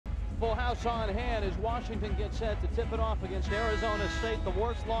Full house on hand as Washington gets set to tip it off against Arizona State. The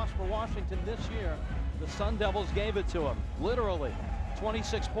worst loss for Washington this year. The Sun Devils gave it to them, literally.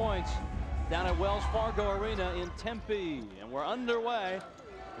 26 points down at Wells Fargo Arena in Tempe. And we're underway.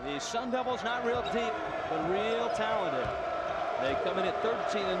 The Sun Devils not real deep, but real talented. They come in at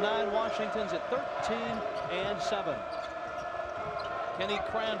 13-9. Washington's at 13-7. Kenny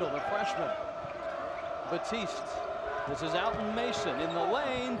Crandall, the freshman. Batiste. This is Alton Mason in the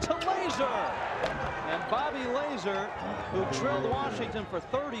lane to Laser. And Bobby Laser, who drilled Washington for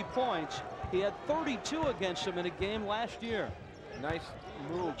 30 points. He had 32 against him in a game last year. Nice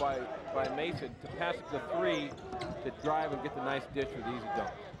move by Mason to pass it to 3 to drive and get the nice ditch with the easy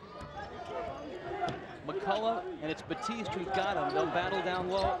dunk. McCullough, and it's Batiste who's got him. They'll battle down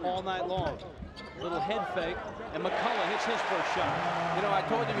low all night long. Little head fake, and McCullough hits his first shot. You know, I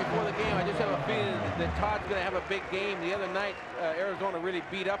told you before the game, I just have a feeling that Todd's going to have a big game. The other night, Arizona really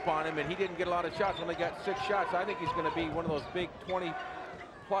beat up on him, and he didn't get a lot of shots. Only got 6 shots. I think he's going to be one of those big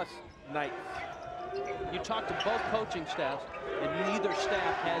 20-plus nights. You talk to both coaching staffs, and neither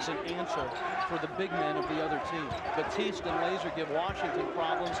staff has an answer for the big men of the other team. Batiste and Laser give Washington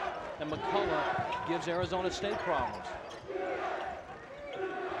problems, and McCullough gives Arizona State problems.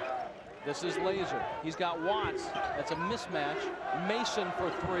 This is Laser. He's got Watts. That's a mismatch. Mason for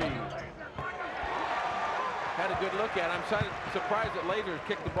 3. Had a good look at it. I'm surprised that Laser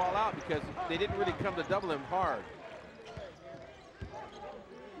kicked the ball out because they didn't really come to double him hard.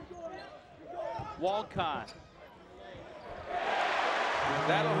 Walcott.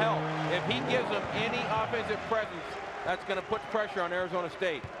 That'll help. If he gives them any offensive presence, that's going to put pressure on Arizona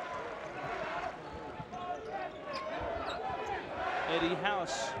State. Eddie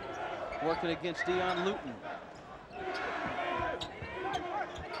House working against Dion Luton.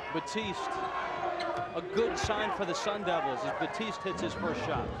 Batiste. A good sign for the Sun Devils as Batiste hits his first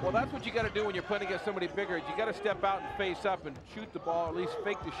shot. Well, that's what you got to do when you're playing against somebody bigger. You got to step out and face up and shoot the ball, at least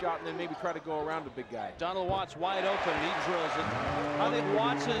fake the shot, and then maybe try to go around the big guy. Donald Watts wide open, and he drills it. I think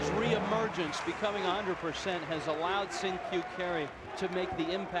Watts' reemergence, becoming 100%, has allowed Sin-Kyu Carey to make the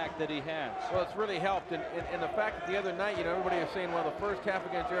impact that he has. Well, it's really helped, and the fact that the other night, you know, everybody is saying, well, the first half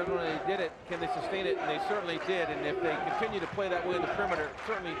against Arizona, they did it. Can they sustain it? And they certainly did. And if they continue to play that way in the perimeter, it's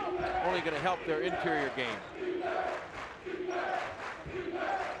certainly only going to help their interior game.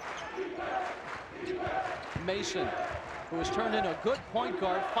 Mason, who has turned into a good point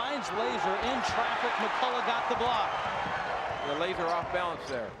guard, finds Laser in traffic. McCullough got the block. The Laser off balance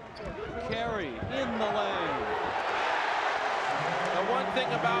there. Carey in the lane. The one thing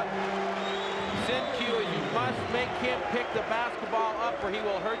about Sin-Kyu is you must make him pick the basketball up or he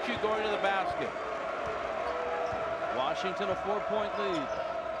will hurt you going to the basket. Washington a 4-point lead.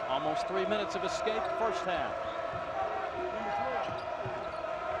 Almost 3 minutes of escape first half.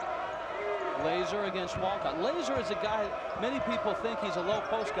 Laser against Walcott. Laser is a guy, many people think he's a low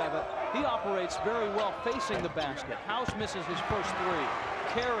post guy, but he operates very well facing the basket. House misses his first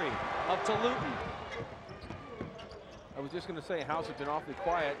 3. Carey up to Luton. I was just going to say House has been awfully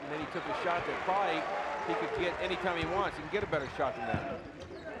quiet, and then he took a shot that probably he could get anytime he wants. He can get a better shot than that.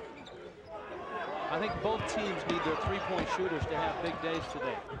 I think both teams need their 3-point shooters to have big days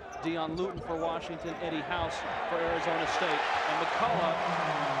today. Dion Luton for Washington, Eddie House for Arizona State, and McCullough,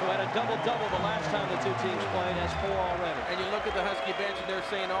 who had a double-double the last time the two teams played, has 4 already. And you look at the Husky bench, and they're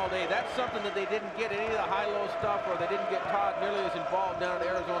saying all day, that's something that they didn't get any of the high-low stuff, or they didn't get Todd nearly as involved down at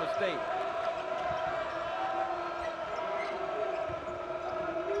Arizona State.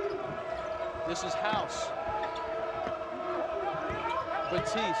 This is House.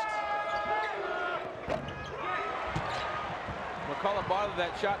 Batiste. McCullough bothered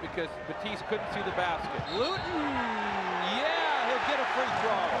that shot because Batiste couldn't see the basket. Luton, yeah, he'll get a free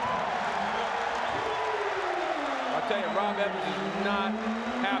throw. I'll tell you, Rob Evans is not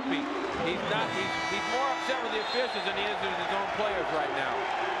happy. He's more upset with the officials than he is with his own players right now.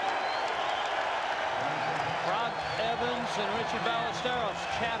 Rob Evans and Richie Ballesteros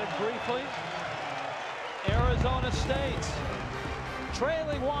chatted briefly. Arizona State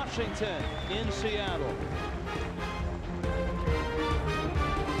trailing Washington in Seattle.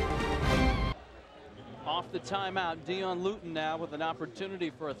 Off the timeout, Dion Luton now with an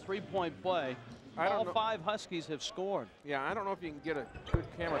opportunity for a 3-point play. All 5 Huskies have scored. Yeah, I don't know if you can get a good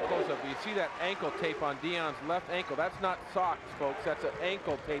camera close-up. You see that ankle tape on Dion's left ankle. That's not socks, folks. That's an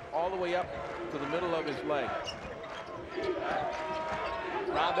ankle tape all the way up to the middle of his leg.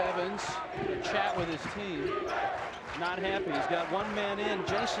 Rob Evans, a chat with his team. Not happy. He's got 1 man in.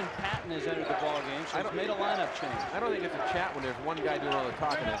 Jason Patton has entered the ball game, so he's made a lineup change. I don't think it's a chat when there's one guy doing all the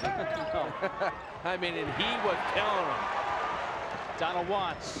talking, is it? No. I mean, and he was telling him. Donald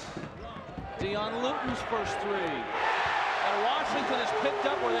Watts Dion Luton's first three. And Washington has picked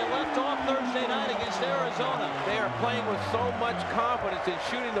up where they left off Thursday night against Arizona. They are playing with so much confidence in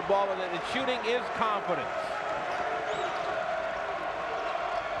shooting the ball, and shooting is confidence.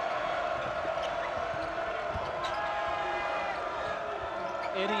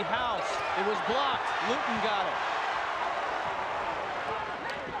 Eddie House, it was blocked. Luton got it.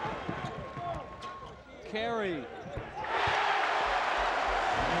 Carey.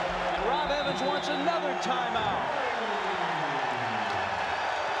 And Rob Evans wants another timeout.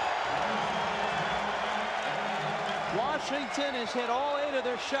 Washington has hit all 8 of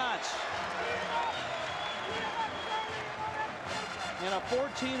their shots. In a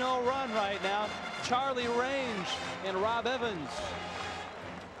 14-0 run right now, Charlie Range and Rob Evans.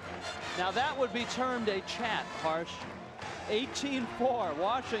 Now that would be termed a chat, Harsh. 18-4,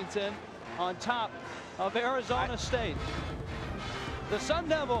 Washington on top of Arizona State. The Sun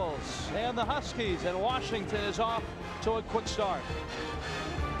Devils and the Huskies, and Washington is off to a quick start.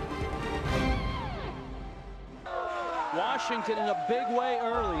 Washington in a big way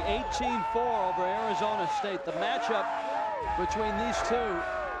early, 18-4 over Arizona State. The matchup between these two.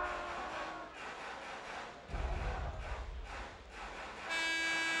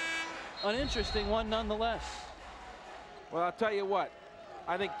 An interesting one nonetheless. Well, I'll tell you what.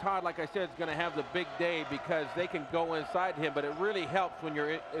 I think Todd, like I said, is going to have the big day because they can go inside him, but it really helps when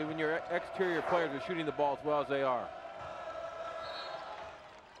your exterior players are shooting the ball as well as they are.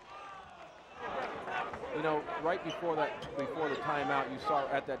 You know, right before the timeout, you saw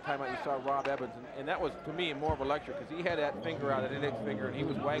Rob Evans, and that was, to me, more of a lecture because he had that finger out, that index finger, and he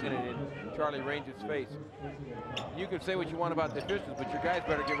was wagging it in Charlie Range's face. You can say what you want about the officials, but your guys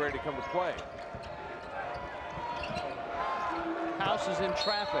better get ready to come to play. House is in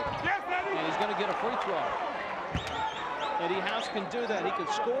traffic, and he's going to get a free throw. Eddie House can do that. He can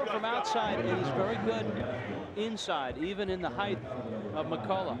score from outside, and he's very good inside, even in the height of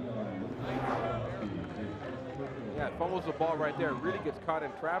McCullough. Yeah, fumbles the ball right there. Really gets caught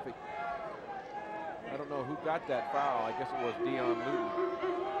in traffic. I don't know who got that foul. I guess it was Dion Luton.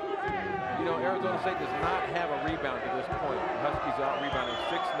 You know, Arizona State does not have a rebound to this point. The Huskies out rebounding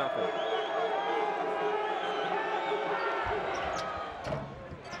 6-0.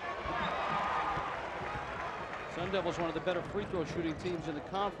 Sun Devils, one of the better free throw shooting teams in the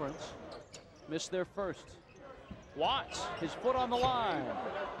conference, missed their first. Watts, his foot on the line.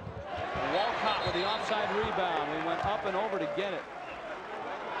 Walcott with the offside rebound. He went up and over to get it.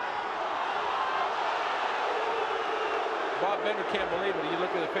 Bob Bender can't believe it. You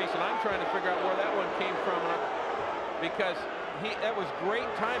look at the face, and I'm trying to figure out where that one came from because that was great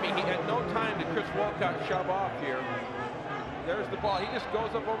timing. He had no time to Chris Walcott shove off here. There's the ball. He just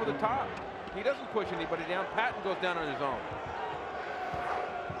goes up over the top. He doesn't push anybody down. Patton goes down on his own.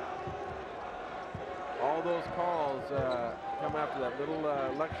 All those calls come after that little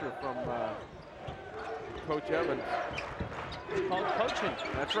lecture from Coach Evans. It's called coaching.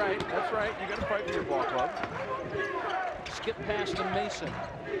 That's right. That's right. You got to fight for your ball club. Skip past to Mason.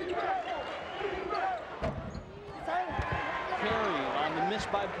 Carey on the miss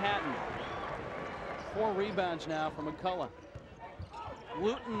by Patton. 4 rebounds now for McCullough.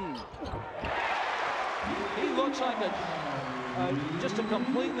 Luton. He looks like just a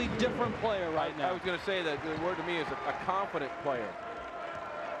completely different player right now. I was going to say that the word to me is a confident player.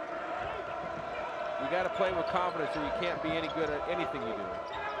 You got to play with confidence or you can't be any good at anything you do.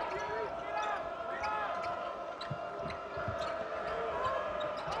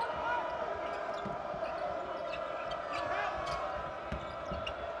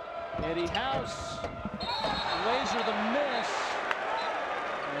 Eddie House, laser the miss,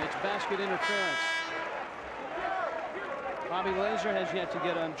 and it's basket interference. Bobby Laser has yet to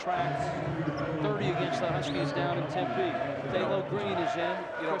get on track. 30 against the Huskies down in Tempe. Thalo Green is in.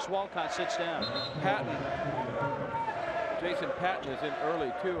 Chris Walcott sits down. Jason Patton is in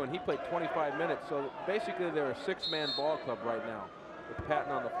early too, and he played 25 minutes. So basically they're a 6-man ball club right now with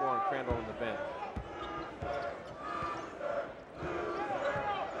Patton on the floor and Crandall on the bench.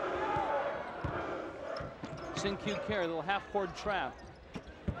 Sin-Q Carey, a little half-court trap.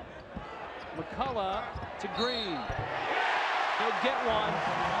 McCullough to Green. He'll get one.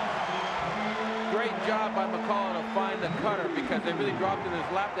 Great job by McCullough to find the cutter because they really dropped in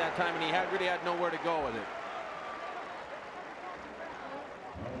his lap that time and he really had nowhere to go with it.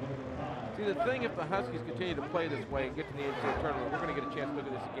 See, the thing, if the Huskies continue to play this way and get to the NCAA tournament, we're going to get a chance to look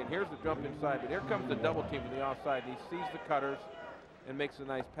at this again. Here's the jump inside, but here comes the double team from the offside, and he sees the cutters and makes a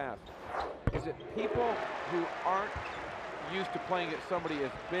nice pass. Is it people who aren't used to playing against somebody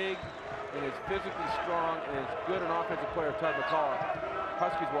as big and as physically strong and as good an offensive player as Todd McCullough?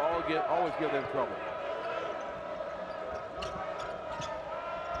 Huskies will always give them trouble.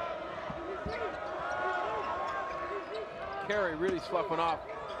 Carey really sloughing off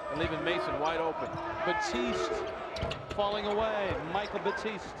and leaving Mason wide open. Batiste falling away. Michael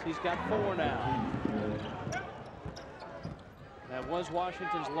Batiste, he's got 4 now. That was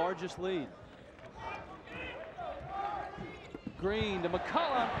Washington's largest lead. Green to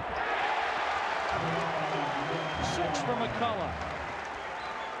McCullough. 6 for McCullough.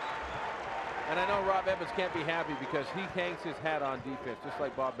 And I know Rob Evans can't be happy because he hangs his hat on defense, just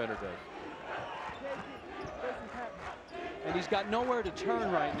like Bob Benner does. And he's got nowhere to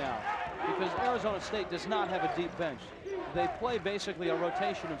turn right now because Arizona State does not have a deep bench. They play basically a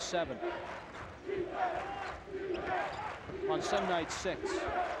rotation of 7. On some nights 6.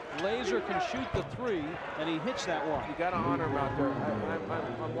 Laser can shoot the 3, and he hits that one. You got to honor him out there.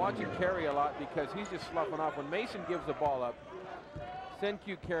 I'm watching Carey a lot because he's just sloughing off. When Mason gives the ball up,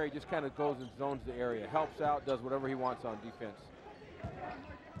 Senku Carey just kind of goes and zones the area, helps out, does whatever he wants on defense.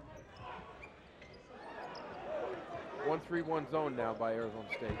 1-3-1 zone now by Arizona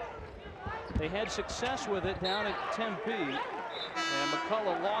State. They had success with it down at Tempe, and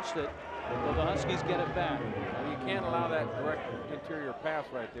McCullough lost it. So the Huskies get it back. And you can't allow that direct interior pass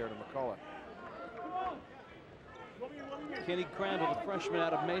right there to McCullough. Kenny Crandall, the freshman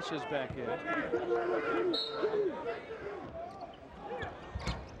out of Mesa's back in.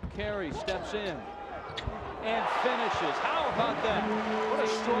 Carey steps in and finishes. How about that? What a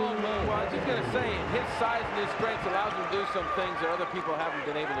strong move. Well, I was just going to say, his size and his strength allows him to do some things that other people haven't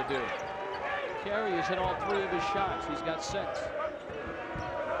been able to do. Carey has hit all 3 of his shots. He's got 6.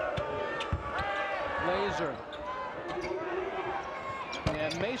 Laser.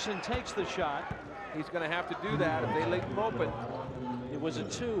 And Mason takes the shot. He's going to have to do that if they leave him open. It was a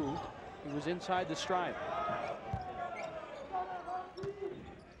 2. He was inside the stripe.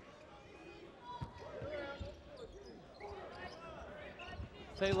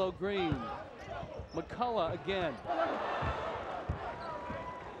 Thalo Green. McCullough again.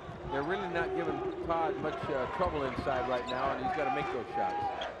 They're really not giving Todd much trouble inside right now, and he's got to make those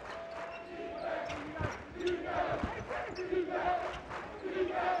shots.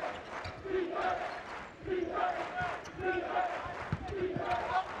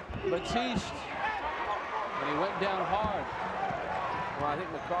 Batiste, and he went down hard. Well, I think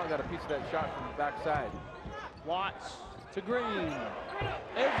McCullough got a piece of that shot from the backside. Watts to Green.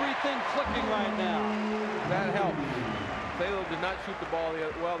 Everything clicking right now. That helped. Thalo did not shoot the ball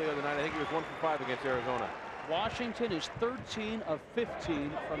well the other night. I think he was 1 for 5 against Arizona. Washington is 13 of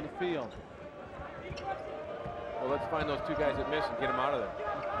 15 from the field. Well, let's find those 2 guys that missed and get them out of there.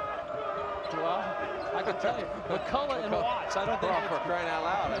 Well, I can tell you, McCullough and Watts, I don't think for crying out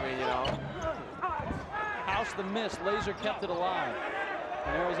loud. I mean, you know. House the miss. Laser kept it alive.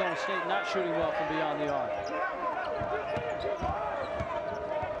 And Arizona State not shooting well from beyond the arc.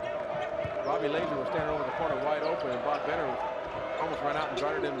 Bobby Laser was standing over the corner wide open, and Bob Benner almost ran out and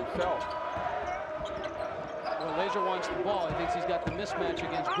guarded him himself. Well, Laser wants the ball. He thinks he's got the mismatch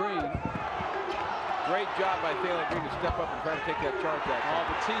against Green. Great job by Thalo Green to step up and try to take that charge back. Oh,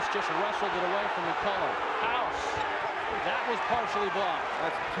 Batiste just wrestled it away from McCullough. House. That was partially blocked.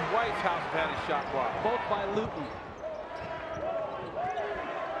 That's twice House had his shot blocked. Both by Luton.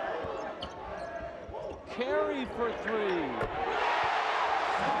 Carey for 3.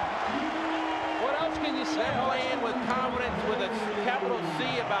 What else can you say? They're playing with confidence with a capital C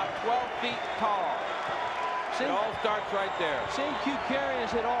about 12 feet tall. It all starts right there. Senku Carey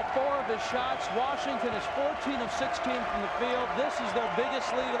has hit all 4 of his shots. Washington is 14 of 16 from the field. This is their biggest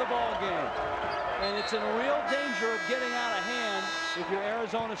lead of the ball game. And it's in real danger of getting out of hand if you're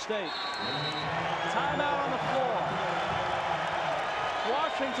Arizona State. Timeout on the floor.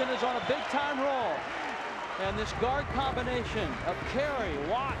 Washington is on a big-time roll. And this guard combination of Carey,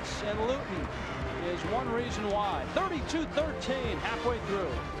 Watts, and Luton is one reason why. 32-13 halfway through.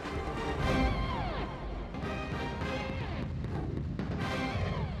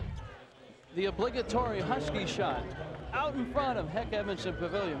 The obligatory Husky shot out in front of Heck Edmondson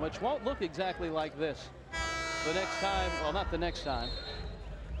Pavilion, which won't look exactly like this the next time. Well, not the next time,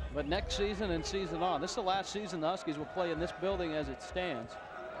 but next season and season on. This is the last season the Huskies will play in this building as it stands.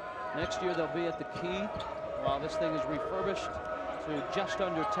 Next year they'll be at the Key while this thing is refurbished to just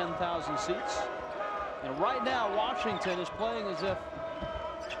under 10,000 seats. And right now Washington is playing as if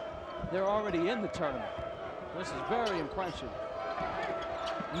they're already in the tournament. This is very impressive.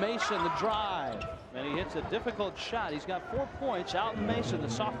 Mason, the drive, and he hits a difficult shot. He's got 4 points. Alton Mason, the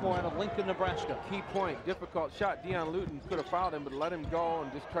sophomore out of Lincoln, Nebraska. Key point, difficult shot. Dion Luton could have fouled him, but let him go and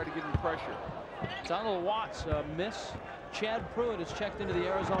just try to give him pressure. Donald Watts miss. Chad Pruitt is checked into the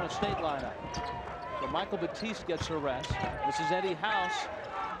Arizona State lineup. So Michael Batiste gets a rest. This is Eddie House.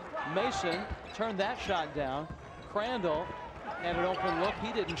 Mason turned that shot down. Crandall had an open look.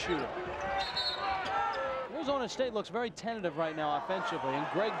 He didn't shoot it. Arizona State looks very tentative right now offensively, and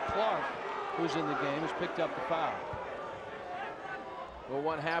Greg Clark, who's in the game, has picked up the foul. Well,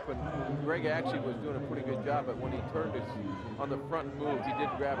 what happened, Greg actually was doing a pretty good job, but when he turned his on the front move, he did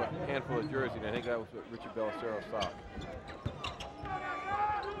grab a handful of jersey, and I think that was what Richie Bellicero saw.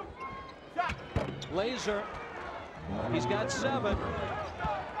 Laser, he's got 7.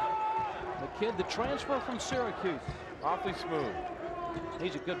 The kid, the transfer from Syracuse. Awfully smooth.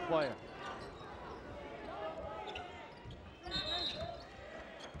 He's a good player.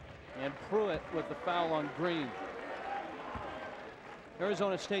 And Pruitt with the foul on Green.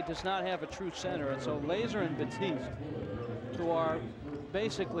 Arizona State does not have a true center, and so Laser and Batiste, who are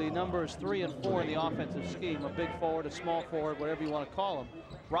basically numbers 3 and 4 in the offensive scheme, a big forward, a small forward, whatever you want to call them.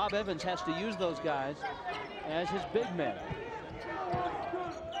 Rob Evans has to use those guys as his big men.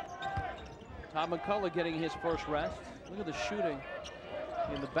 Todd McCullough getting his first rest. Look at the shooting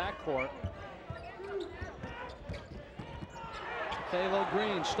in the backcourt. Thalo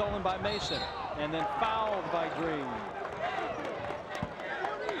Green stolen by Mason and then fouled by Green.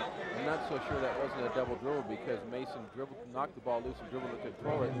 I'm not so sure that wasn't a double dribble because Mason knocked the ball loose and dribbled it to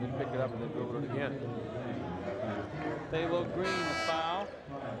control it and then picked it up and then dribbled it again. Thalo Green, a foul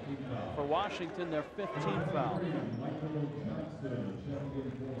for Washington, their 15th foul.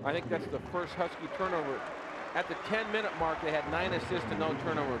 I think that's the first Husky turnover. At the 10-minute mark, they had 9 assists and no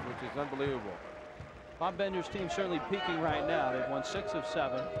turnovers, which is unbelievable. Bob Bender's team certainly peaking right now. They've won 6 of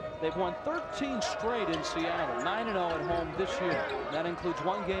 7. They've won 13 straight in Seattle. 9-0 at home this year. That includes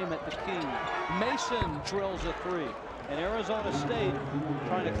 1 game at the Key. Mason drills a 3. And Arizona State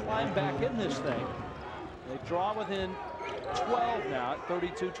trying to climb back in this thing. They draw within 12 now at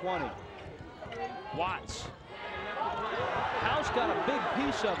 32-20. Watts. House got a big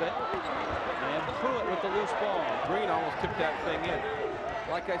piece of it. And Pruitt with the loose ball. Green almost tipped that thing in.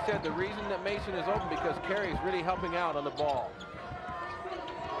 Like I said, the reason that Mason is open because Carey is really helping out on the ball.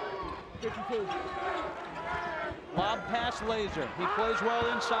 52. Lob pass Laser. He plays well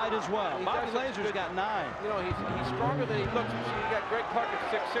inside as well. Bobby Laser's got 9. You know, he's stronger than he looks. You got Greg Clark at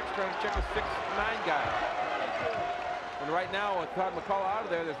 6'6", trying to check a 6'9" guy. And right now, with Todd McCullough out of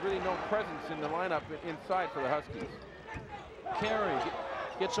there, there's really no presence in the lineup inside for the Huskies. Carey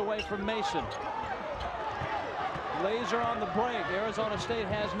gets away from Mason. Laser on the break. Arizona State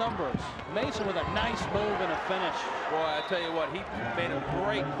has numbers. Mason with a nice move and a finish. Boy, I tell you what, he made a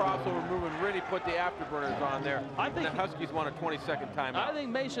great crossover move and really put the afterburners on there. I think the Huskies won a 22nd timeout. I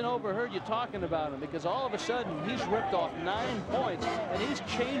think Mason overheard you talking about him because all of a sudden he's ripped off 9 points and he's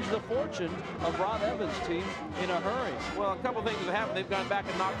changed the fortune of Rob Evans' team in a hurry. Well, a couple things have happened. They've gone back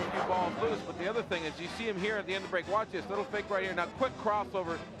and knocked a few balls loose, but the other thing is you see him here at the end of the break. Watch this little fake right here. Now, quick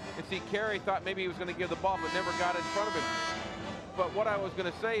crossover, and see Carey thought maybe he was going to give the ball, but never got it in front of him. But what I was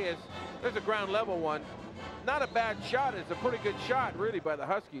going to say is there's a ground level one. Not a bad shot. It's a pretty good shot, really, by the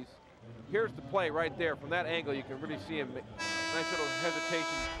Huskies. Here's the play right there. From that angle, you can really see him. Nice little hesitation,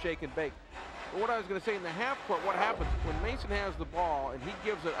 shake and bake. But what I was going to say, in the half court, what happens when Mason has the ball and he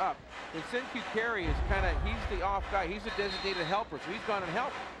gives it up, and Sekou Carey is he's the off guy. He's a designated helper, so he's gone and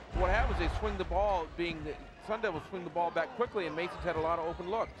helped. What happens is they swing the ball, the Sun Devils swing the ball back quickly, and Mason's had a lot of open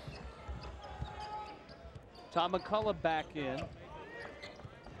looks. Tom McCullough back in.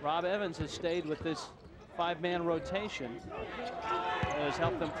 Rob Evans has stayed with this 5-man rotation. It has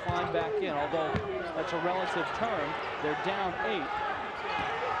helped them climb back in, although that's a relative term. They're down 8.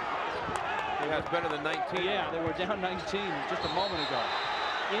 That's better than 19. Yeah, they were down 19 just a moment ago.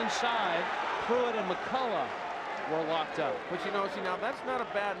 Inside, Pruitt and McCullough were locked up. But you know, see, now that's not a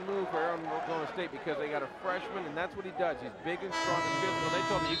bad move for Arizona State because they got a freshman, and that's what he does. He's big and strong and physical. They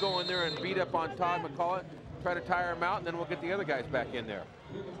told him, you go in there and beat up on Todd McCullough, try to tire him out, and then we'll get the other guys back in there.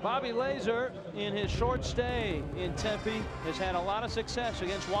 Bobby Laser, in his short stay in Tempe, has had a lot of success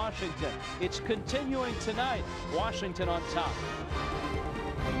against Washington. It's continuing tonight. Washington on top.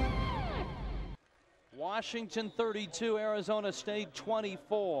 Washington 32, Arizona State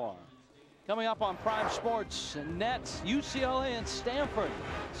 24. Coming up on Prime Sports, Nets, UCLA, and Stanford.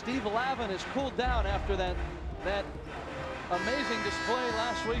 Steve Lavin has cooled down after that amazing display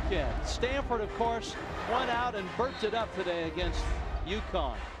last weekend. Stanford, of course, went out and burnt it up today against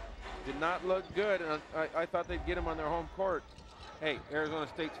UConn. Did not look good, and I thought they'd get them on their home court. Hey, Arizona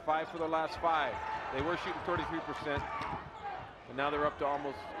State's 5 for the last 5. They were shooting 33%, and now they're up to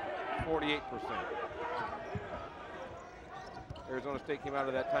almost 48%. Arizona State came out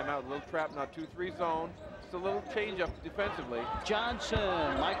of that timeout. A little trap, now 2-3 zone. Just a little change up defensively.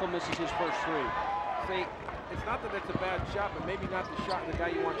 Johnson. Michael misses his first three. See, it's not that it's a bad shot, but maybe not the shot the guy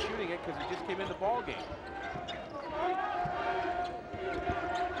you want shooting it because he just came in the ball game.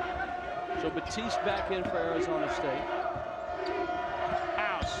 So Batiste back in for Arizona State.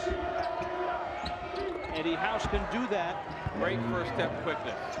 House. Eddie House can do that. Great first step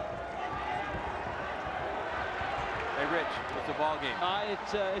quickness. Hey, Rich, it's a ball game.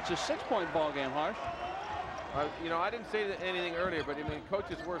 It's a 6-point ball game, Harsh. You know, I didn't say anything earlier, but I mean,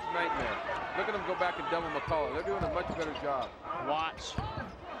 coach's worst nightmare. Look at them go back and double McCullough. They're doing a much better job. Watts.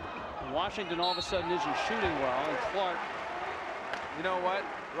 Washington all of a sudden isn't shooting well, and Clark. You know what?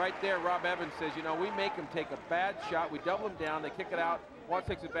 Right there, Rob Evans says, you know, we make them take a bad shot. We double them down. They kick it out. Watts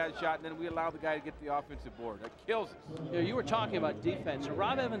takes a bad shot, and then we allow the guy to get the offensive board. That kills us. You know, you were talking about defense.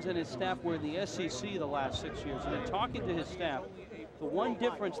 Rob Evans and his staff were in the SEC the last 6 years, and in talking to his staff, the one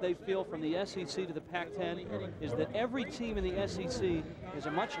difference they feel from the SEC to the Pac-10 is that every team in the SEC is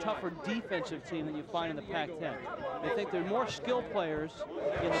a much tougher defensive team than you find in the Pac-10. They think there are more skilled players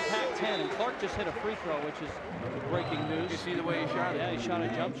in the Pac-10, and Clark just hit a free throw, which is breaking news. You see the way he shot it? Yeah, he shot a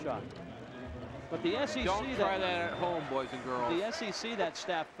jump shot. But the SEC... Don't try that at home, boys and girls. The SEC, that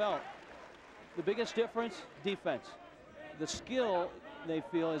staff felt. The biggest difference, defense. The skill, they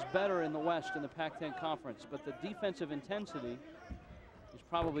feel, is better in the West in the Pac-10 conference, but the defensive intensity is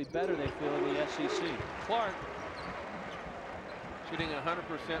probably better, they feel, in the SEC. Clark. Shooting 100%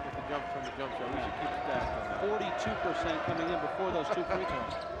 with the jump from the jump shot. We should keep stats on that. 42% coming in before those two free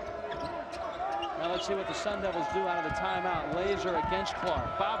throws. Now let's see what the Sun Devils do out of the timeout. Laser against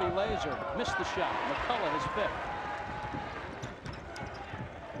Clark. Bobby Laser missed the shot. McCullough his fifth.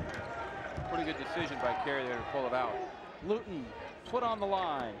 Pretty good decision by Carey there to pull it out. Luton, foot on the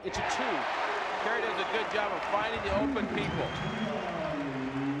line. It's a two. Carey does a good job of finding the open people.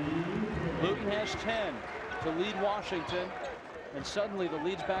 Luton has 10 to lead Washington, and suddenly the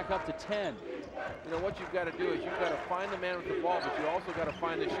lead's back up to 10. You know, what you've got to do is you've got to find the man with the ball, but you also got to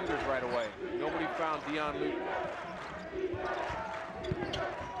find the shooters right away. Nobody found Dion Luton.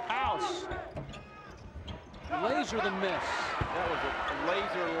 House. Laser the miss. That was a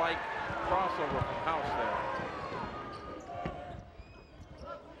laser-like crossover from House there.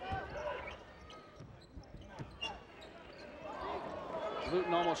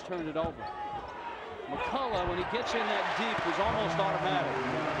 Luton almost turned it over. McCullough, when he gets in that deep, is almost automatic.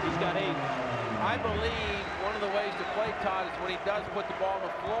 He's got 8. I believe one of the ways to play, Todd, is when he does put the ball on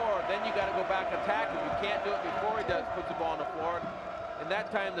the floor, then you got to go back and attack him. You can't do it before he puts the ball on the floor. And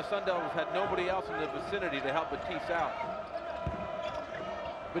that time, the Sun Devils had nobody else in the vicinity to help Batiste out.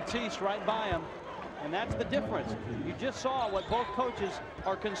 Batiste right by him, and that's the difference. You just saw what both coaches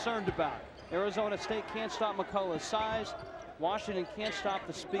are concerned about. Arizona State can't stop McCullough's size. Washington can't stop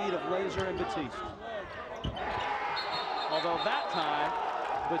the speed of Laser and Batiste. Although that time,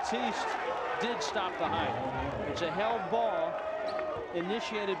 Batiste did stop the height. It's a held ball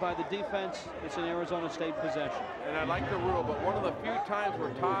initiated by the defense. It's an Arizona State possession. And I like the rule, but one of the few times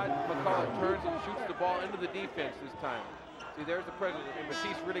where Todd McCullough turns and shoots the ball into the defense this time. See, there's the president, and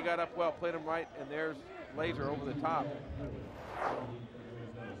Batiste really got up well, played him right, and there's Laser over the top.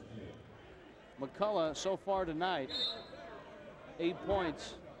 McCullough so far tonight, 8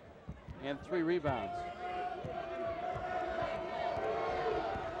 points and 3 rebounds.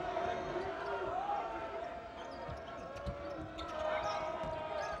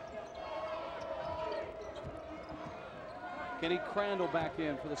 Kenny Crandall back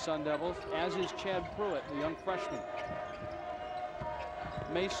in for the Sun Devils, as is Chad Pruitt, the young freshman.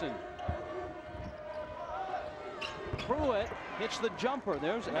 Mason. Pruitt hits the jumper.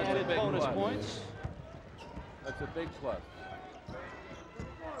 There's added bonus points. That's a big plus. You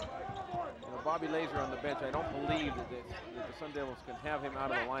know, Bobby Laser on the bench, I don't believe that the Sun Devils can have him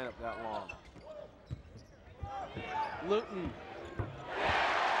out of the lineup that long. Luton.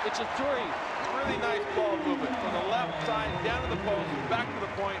 It's a 3. Really nice ball movement from the left side, down to the post, back to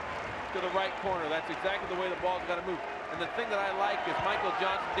the point, to the right corner. That's exactly the way the ball's got to move. And the thing that I like is Michael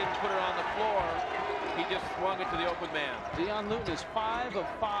Johnson didn't put it on the floor. He just swung it to the open man. Dion Luton is 5 of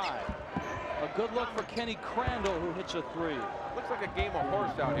 5. A good look for Kenny Crandall, who hits a 3. Looks like a game of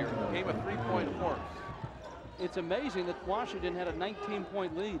horse out here. A game of 3-point horse. It's amazing that Washington had a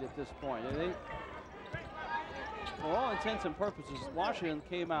 19-point lead at this point. For all intents and purposes, Washington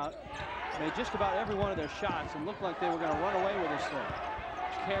came out, made just about every one of their shots, and looked like they were going to run away with this thing.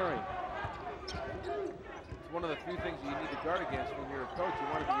 Carey. It's one of the few things you need to guard against when you're a coach.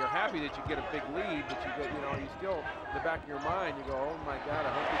 You're happy that you get a big lead, but you still in the back of your mind, you go, oh my God,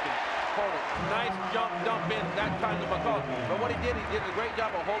 I hope we can hold it. Nice dump in that time to McCullough. But what he did a great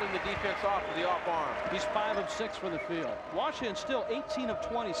job of holding the defense off with the off arm. He's 5 of 6 from the field. Washington still 18 of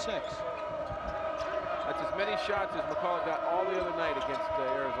 26. That's as many shots as McCullough got all the other night against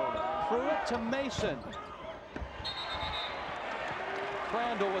Arizona. Pruitt to Mason.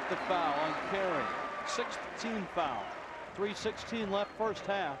 Crandall with the foul on Carey. 6th team foul. 3:16 left first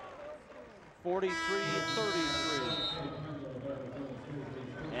half. 43-33.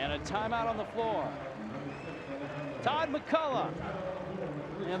 And a timeout on the floor. Todd McCullough.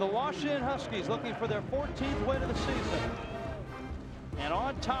 And the Washington Huskies looking for their 14th win of the season. And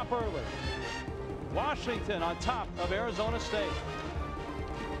on top early. Washington on top of Arizona State.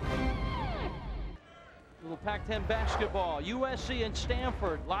 Little Pac-10 basketball. USC and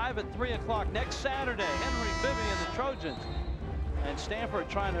Stanford live at 3 o'clock next Saturday. Henry Bibby and the Trojans. And Stanford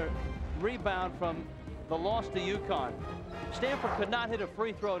trying to rebound from the loss to UConn. Stanford could not hit a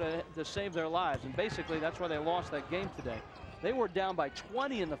free throw to save their lives. And basically that's why they lost that game today. They were down by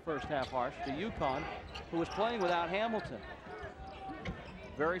 20 in the first half, Harsh, to UConn, who was playing without Hamilton.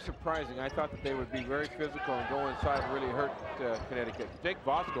 Very surprising. I thought that they would be very physical and go inside and really hurt Connecticut. Jake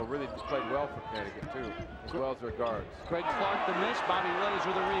Bosco really played well for Connecticut, too, as well as their guards. Craig Clark the miss. Bobby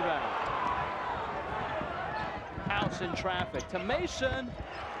Laser the rebound. House in traffic to Mason.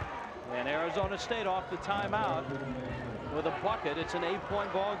 And Arizona State off the timeout with a bucket. It's an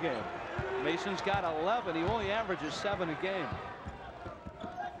 8-point ball game. Mason's got 11. He only averages 7 a game.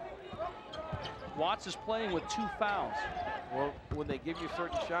 Watts is playing with 2 fouls. Well, when they give you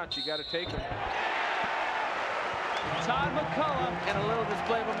certain shots, you got to take them. Todd McCullough. And a little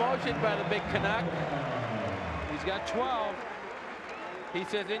display of emotion by the big Canuck. He's got 12. He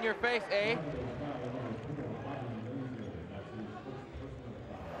says, in your face, eh?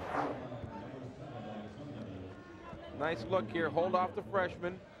 Nice look here. Hold off the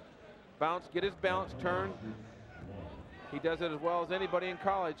freshman. Bounce, get his bounce, turn. He does it as well as anybody in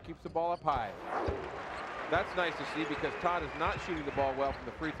college. Keeps the ball up high. That's nice to see because Todd is not shooting the ball well from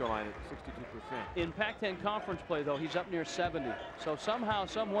the free throw line at 62%. In Pac-10 conference play, though, he's up near 70. So somehow,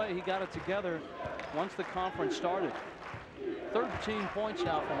 some way, he got it together once the conference started. 13 points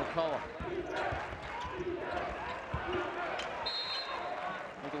now for McCullough.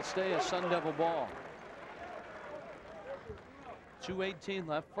 It'll stay a Sun Devil ball. 2:18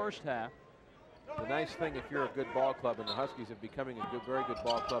 left first half. The nice thing, if you're a good ball club, and the Huskies are becoming a very good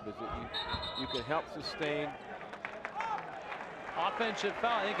ball club, is that you can help sustain. Offensive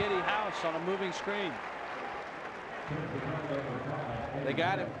foul. I think Eddie House on a moving screen. They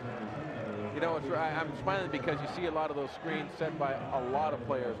got him. You know, I'm smiling because you see a lot of those screens set by a lot of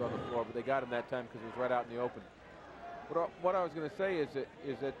players on the floor, but they got him that time because it was right out in the open. What I was going to say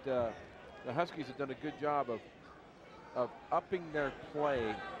is that the Huskies have done a good job of upping their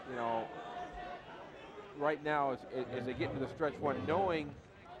play, you know, right now as they get into the stretch one, knowing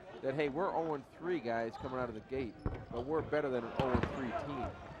that, hey, we're 0-3 guys coming out of the gate, but we're better than an 0-3 team.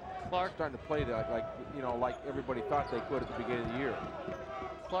 Clark starting to play like everybody thought they could at the beginning of the year.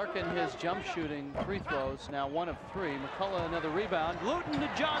 Clark in his jump shooting free throws, now 1 of 3. McCullough another rebound. Luton to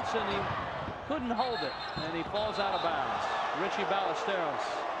Johnson. He couldn't hold it, and he falls out of bounds. Richie Ballesteros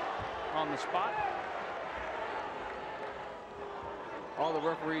on the spot. All the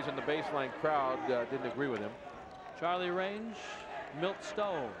referees in the baseline crowd didn't agree with him. Charlie Range, Milt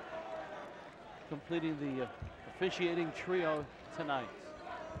Stowe completing the officiating trio tonight.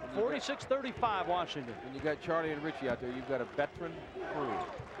 46-35 Washington. When you got Charlie and Richie out there, you've got a veteran crew.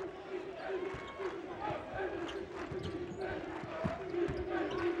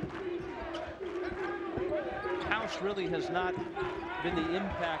 House really has not been the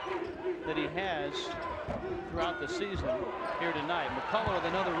impact that he has throughout the season here tonight. McCullough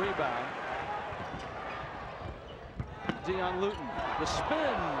with another rebound. Dion Luton, the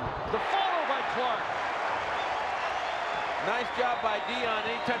spin, the follow by Clark. Nice job by Dion.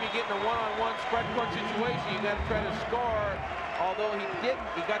 Anytime you get in a one-on-one spread court situation, you got to try to score. Although he didn't,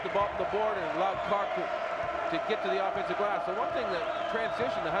 he got the ball from the board and allowed Clark to get to the offensive glass. So one thing, that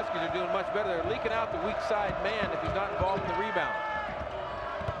transition, the Huskies are doing much better. They're leaking out the weak side man if he's not involved in the rebound.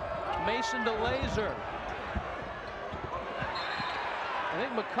 Mason to Laser. I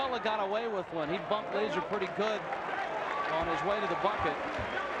think McCullough got away with one. He bumped Laser pretty good on his way to the bucket.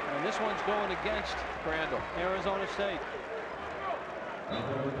 And this one's going against Crandall, Arizona State.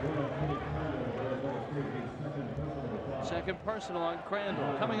 Second personal on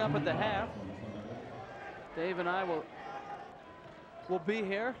Crandall. Coming up at the half, Dave and I will be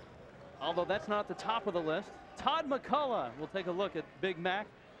here, although that's not the top of the list. Todd McCullough will take a look at Big Mac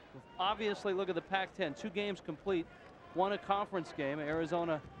Obviously, look at the Pac-10. 2 games complete. 1 a conference game,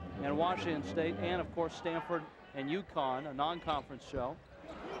 Arizona and Washington State, and of course Stanford and UConn, a non-conference show.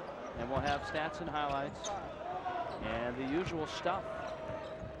 And we'll have stats and highlights and the usual stuff.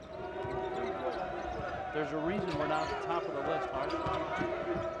 There's a reason we're not at the top of the list, Harsh.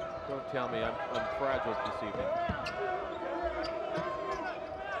 Don't tell me I'm fragile this evening.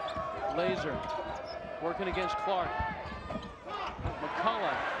 Laser working against Clark.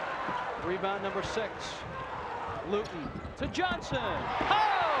 McCullough, rebound number 6. Luton to Johnson. Oh!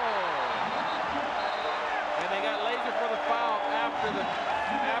 And they got Laser for the foul after the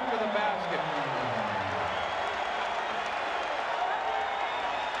basket.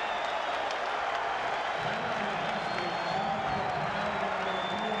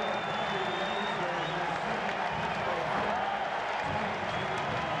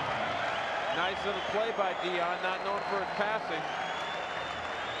 Nice little play by Dion, not known for his passing.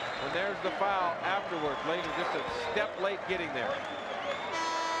 And there's the foul afterwards. Laser just a step late getting there.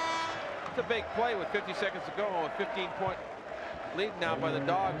 It's a big play with 50 seconds to go. A 15-point lead now by the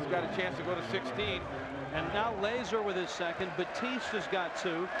Dogs. Got a chance to go to 16. And now Laser with his second. Batiste has got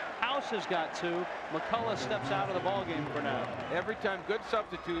 2. House has got 2. McCullough steps out of the ballgame for now. Every time, good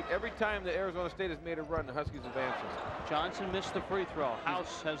substitute. Every time that Arizona State has made a run, the Huskies advances. Johnson missed the free throw.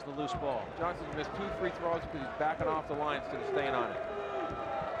 House has the loose ball. Johnson's missed 2 free throws because he's backing off the line instead of staying on it.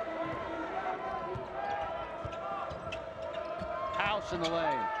 House in the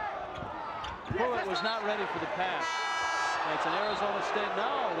lane. Pruitt was not ready for the pass. It's an Arizona State.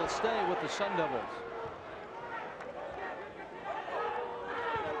 No, they'll stay with the Sun Devils.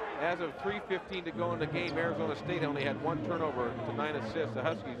 As of 3:15 to go in the game, Arizona State only had 1 turnover to 9 assists. The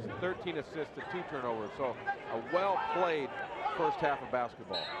Huskies 13 assists to 2 turnovers. So a well-played first half of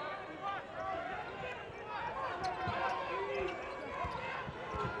basketball.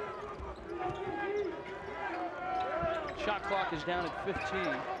 Shot clock is down at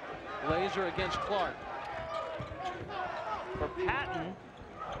 15. Laser against Clark. For Patton,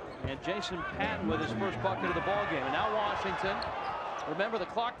 and Jason Patton with his first bucket of the ball game. And now Washington. Remember, the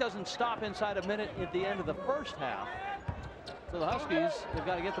clock doesn't stop inside a minute at the end of the first half. So the Huskies have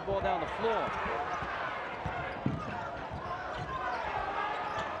got to get the ball down the floor.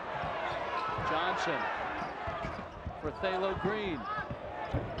 Johnson for Thalo Green.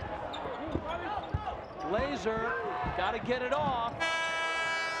 Laser got to get it off.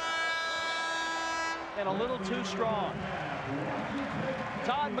 And a little too strong.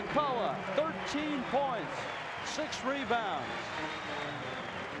 Todd McCullough, 13 points, 6 rebounds.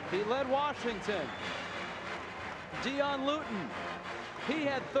 He led Washington. Dion Luton, he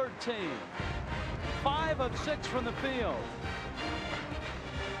had 13. 5 of 6 from the field.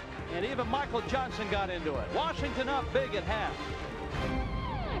 And even Michael Johnson got into it. Washington up big at half.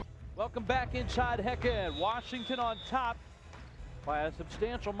 Welcome back inside Hecka. Washington on top by a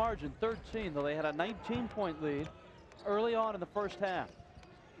substantial margin, 13, though they had a 19-point lead early on in the first half.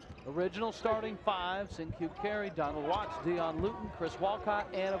 Original starting 5, Sekou Carey, Donald Watts, Dion Luton, Chris Walcott,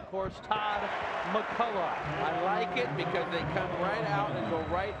 and of course Todd McCullough. I like it because they come right out and go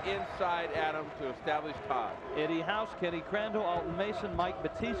right inside Adam to establish Todd. Eddie House, Kenny Crandall, Alton Mason, Mike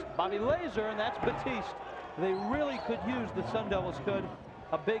Batiste, Bobby Laser, and that's Batiste. They really could use, the Sun Devils could,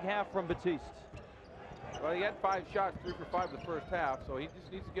 a big half from Batiste. Well, he had 5 shots, 3 for 5 the first half, so he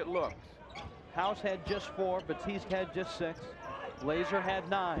just needs to get looks. House had just 4, Batiste had just 6. Laser had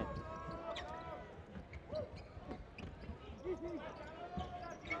 9.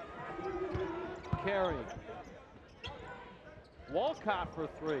 Carey. Walcott for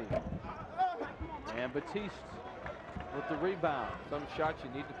 3. And Batiste with the rebound. Some shots you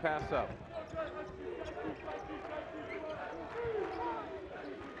need to pass up.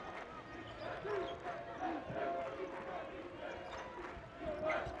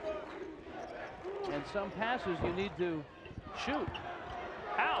 And some passes you need to shoot.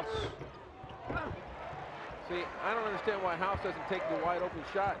 House. See, I don't understand why House doesn't take the wide open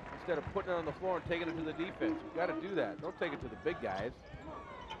shot instead of putting it on the floor and taking it to the defense. You've got to do that. Don't take it to the big guys.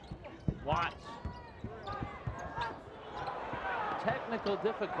 Watts. Technical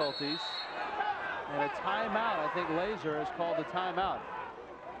difficulties and a timeout. I think Laser has called a timeout.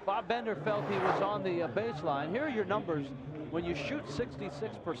 Bob Bender felt he was on the baseline. Here are your numbers. When you shoot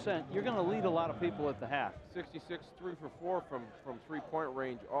 66%, you're going to lead a lot of people at the half. 66, 3 for 4 from three-point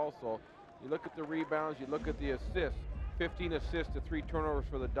range also. You look at the rebounds, you look at the assists. 15 assists to 3 turnovers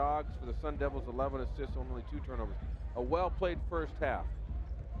for the Dogs. For the Sun Devils, 11 assists, only 2 turnovers. A well-played first half.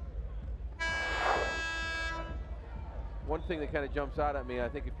 One thing that kind of jumps out at me, I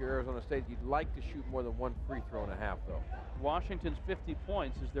think if you're Arizona State, you'd like to shoot more than 1 free throw and a half, though. Washington's 50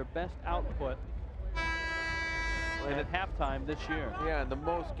 points is their best output at halftime this year. Yeah, and the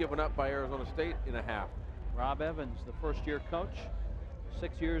most given up by Arizona State in a half. Rob Evans, the first-year coach,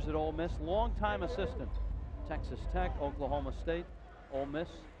 6 years at Ole Miss, longtime assistant. Texas Tech, Oklahoma State, Ole Miss.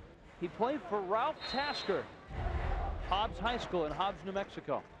 He played for Ralph Tasker, Hobbs High School in Hobbs, New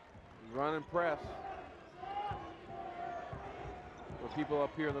Mexico. Run and press. For people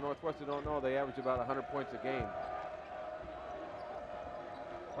up here in the Northwest that don't know, they average about 100 points a game.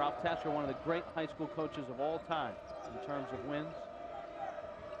 Ralph Tasker, one of the great high school coaches of all time in terms of wins,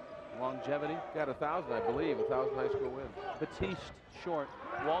 longevity. Got 1,000, I believe, 1,000 high school wins. Batiste short,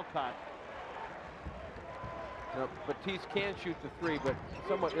 Walcott. Now, Batiste can shoot the 3, but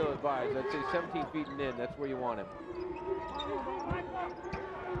somewhat ill-advised. I'd say 17 feet and in, that's where you want him.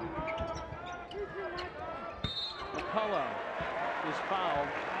 McCullough is fouled.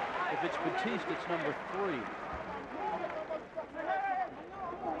 If it's Batiste, it's number 3.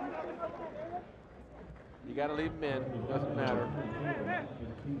 You got to leave him in. Doesn't matter.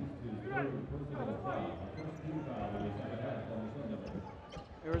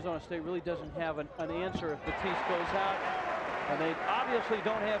 Arizona State really doesn't have an answer if Batiste goes out, and they obviously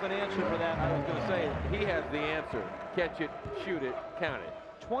don't have an answer for that. I was going to say, he has the answer. Catch it, shoot it, count it.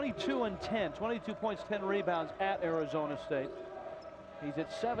 22 and 10, 22 points, 10 rebounds at Arizona State. He's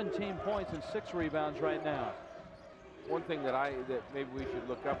at 17 points and 6 rebounds right now. One thing that maybe we should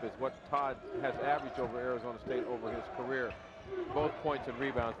look up is what Todd has averaged over Arizona State over his career, both points and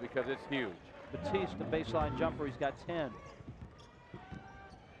rebounds, because it's huge. Batiste, the baseline jumper, he's got 10.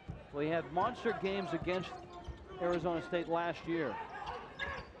 Well, he had monster games against Arizona State last year.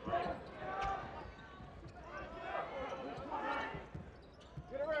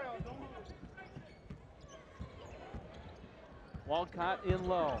 Walcott in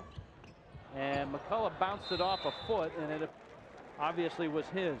low. And McCullough bounced it off a foot, and it obviously was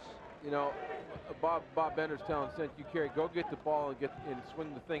his. You know, Bob Bender's telling St. Eucharist, go get the ball and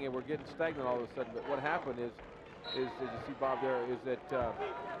swing the thing, and we're getting stagnant all of a sudden. But what happened is as you see Bob there, is that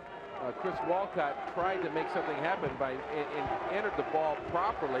Chris Walcott tried to make something happen by and entered the ball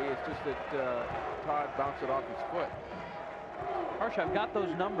properly. It's just that Todd bounced it off his foot. Harsh, I've got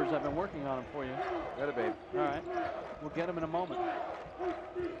those numbers. I've been working on them for you. Got it, babe. All right. We'll get them in a moment.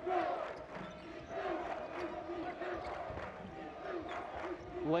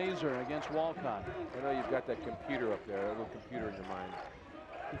 Laser against Walcott. I know you've got that computer up there, that little computer in your mind.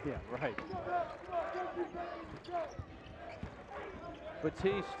 Yeah, right.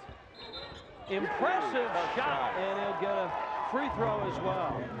 Batiste. Impressive shot, and he'll get a free throw as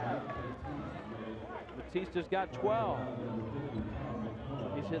well. Batista's got 12.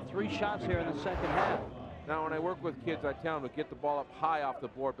 He's hit 3 shots here in the second half. Now, when I work with kids, I tell them to get the ball up high off the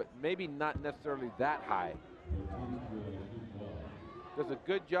board, but maybe not necessarily that high. Does a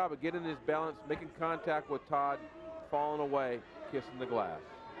good job of getting his balance, making contact with Todd, falling away, kissing the glass.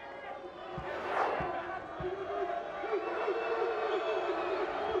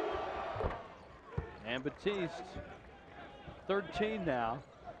 And Batiste, 13 now.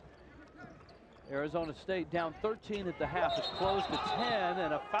 Arizona State down 13 at the half. It's close to 10,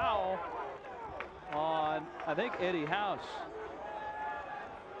 and a foul on, I think, Eddie House.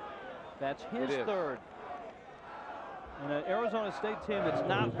 That's his third. And an Arizona State team that's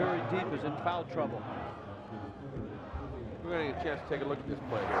not very deep is in foul trouble. We're going to get a chance to take a look at this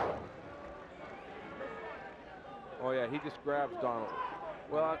play here. Oh yeah, he just grabs Donald.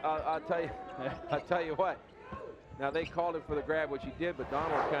 Well, I'll tell you, I'll tell you what. Now they called him for the grab, which he did, but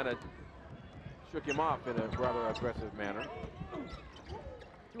Donald kind of shook him off in a rather aggressive manner.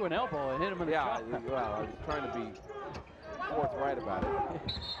 Threw an elbow and hit him in the shot. Well, I was trying to be forthright about it.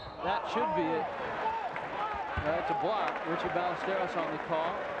 That should be it. That's a block. Richie Ballesteros on the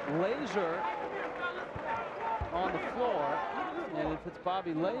call. Laser on the floor. And if it's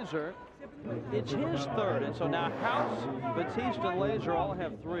Bobby Laser, it's his third. And so now House, Batiste, and Laser all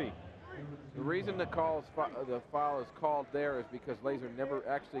have 3. The reason the foul is called there is because Laser never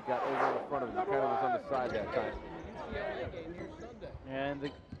actually got over in front of him. He kind of was on the side that time. And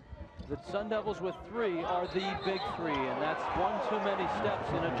the Sun Devils with 3 are the big 3, and that's one too many steps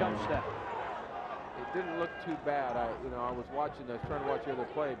in a jump step. It didn't look too bad. I was trying to watch the other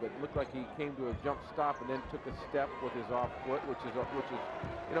play, but it looked like he came to a jump stop and then took a step with his off foot, which is,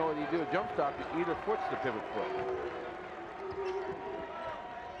 you know, when you do a jump stop, either foot's the pivot foot.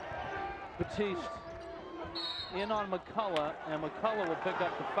 Batiste in on McCullough, and McCullough will pick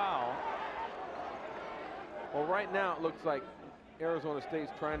up the foul. Well, right now it looks like Arizona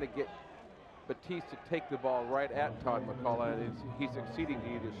State's trying to get Batiste to take the ball right at Todd McCullough, and he's succeeding to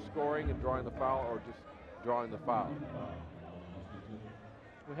either scoring and drawing the foul or just drawing the foul.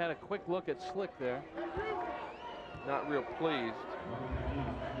 We had a quick look at Slick there. Not real pleased.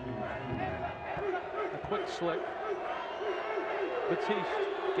 A quick Slick. Batiste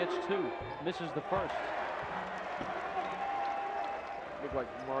gets 2, misses the first. Looked like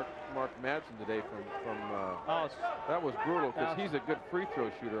Mark Madsen today from that was brutal because he's a good free throw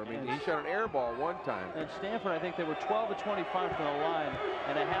shooter. I mean, he shot an air ball one time. And Stanford, I think they were 12 of 25 from the line,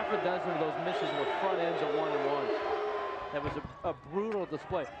 and a half a dozen of those misses were front ends at 1-and-1s. That was a brutal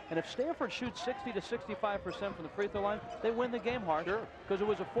display. And if Stanford shoots 60 to 65% from the free throw line, they win the game, Hart. Sure. Because it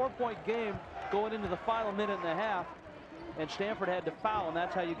was a 4-point game going into the final minute and a half, and Stanford had to foul, and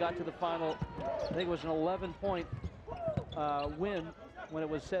that's how you got to the final. I think it was an 11-point win when it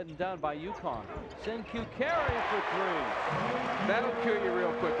was said and done by UConn. Senku carry for 3. That'll cure you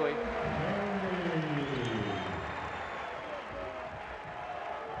real quickly.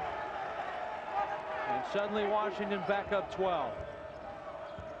 And suddenly Washington back up 12.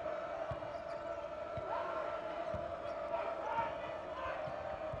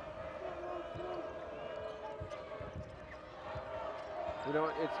 You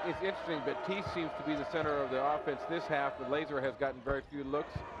know, it's interesting, but Batiste seems to be the center of the offense this half. The Laser has gotten very few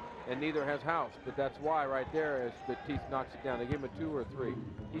looks, and neither has House. But that's why right there as Batiste knocks it down. They give him a 2 or 3.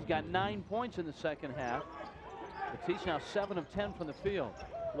 He's got 9 points in the second half. Batiste now 7 of 10 from the field.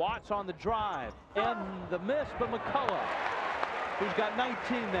 Watts on the drive and the miss, but McCullough, who's got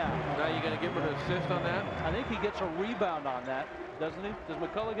 19 now. Now you're going to give him an assist on that? I think he gets a rebound on that, doesn't he? Does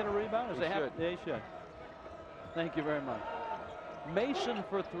McCullough get a rebound? He should. They should. Thank you very much. Mason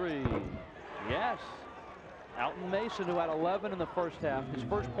for 3. Yes. Alton Mason, who had 11 in the first half, his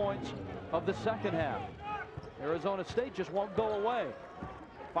first points of the second half. Arizona State just won't go away.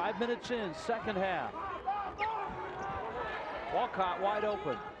 5 minutes in, second half. Walcott wide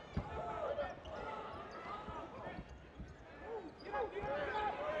open.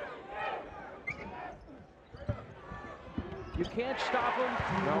 You can't stop him.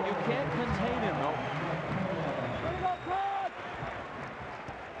 No. You can't contain him. No.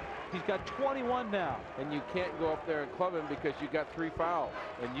 He's got 21 now. And you can't go up there and club him because you got 3 fouls.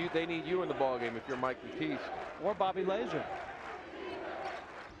 And they need you in the ball game if you're Mike Batiste. Or Bobby Laser.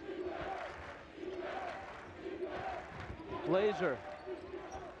 Laser.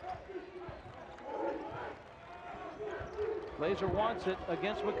 Laser wants it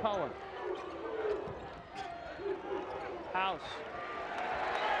against McCullough. House.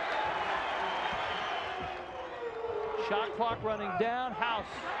 Shot clock running down. House.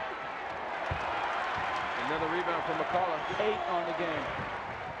 Another rebound from McCullough. 8 on the game.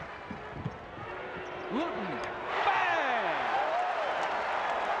 Luton. Bang!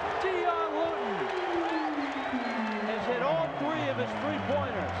 Dion Luton has hit all 3 of his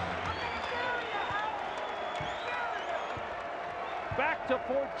 3-pointers. Back to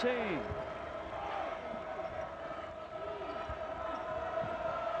 14.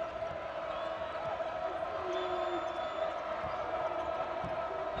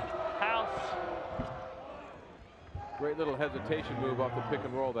 House. Great little hesitation move off the pick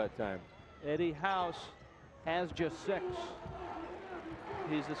and roll that time. Eddie House has just 6.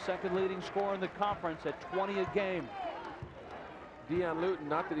 He's the second leading scorer in the conference at 20 a game. Dion Luton,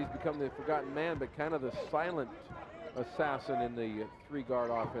 not that he's become the forgotten man, but kind of the silent assassin in the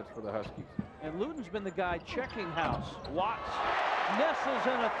 3-guard offense for the Huskies. And Luton's been the guy checking House. Watts nestles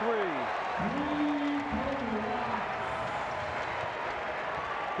in a 3.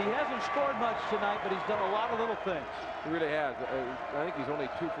 He hasn't scored much tonight, but he's done a lot of little things. He really has. I think he's only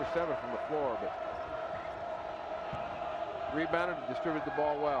 2 for 7 from the floor, but rebounded and distributed the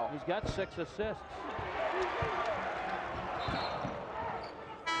ball well. He's got 6 assists.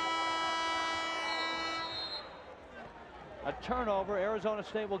 A turnover. Arizona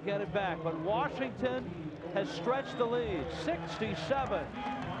State will get it back, but Washington has stretched the lead.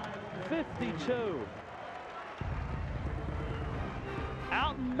 67-52.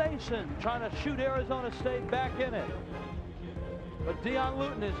 Alton Mason trying to shoot Arizona State back in it. But Dion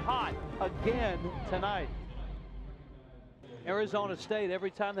Luton is hot again tonight. Arizona State,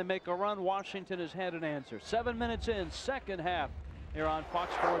 every time they make a run, Washington has had an answer. 7 minutes in, second half, here on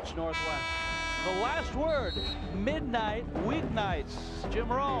Fox Sports Northwest. The last word, midnight weeknights. Jim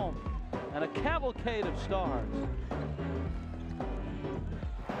Rome and a cavalcade of stars.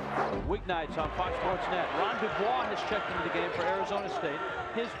 Weeknights on Fox Sports Net. Ron Dubois has checked into the game for Arizona State.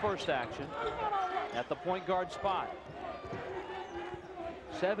 His first action at the point guard spot.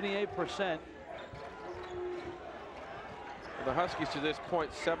 78%. The Huskies to this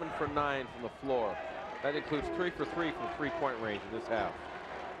point 7 for 9 from the floor. That includes 3 for 3 from three-point range in this half.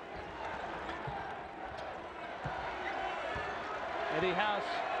 Eddie House.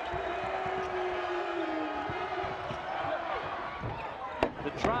 The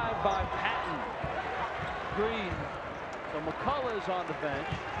drive by Patton. Green. So McCullough is on the bench.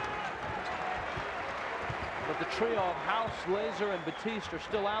 But the trio of House, Laser, and Batiste are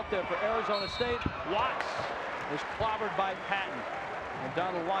still out there for Arizona State. Watts is clobbered by Patton. And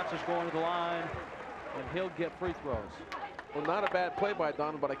Donald Watts is going to the line, and he'll get free throws. Well, not a bad play by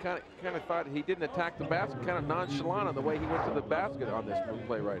Donald, but I kind of thought he didn't attack the basket, kind of nonchalant on the way he went to the basket on this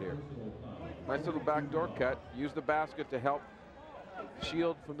play right here. Nice little backdoor cut. Used the basket to help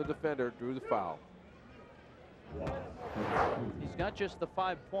shield from the defender, drew the foul. He's got just the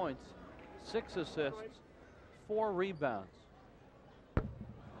 5 points, 6 assists, 4 rebounds.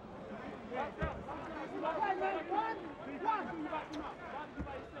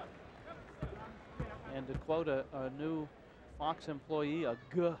 And to quote a new Fox employee, a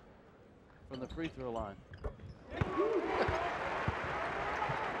 "g" from the free throw line.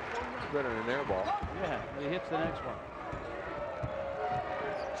 Better than an air ball. Yeah, he hits the next one.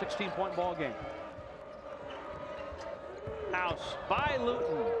 16-point ball game. House by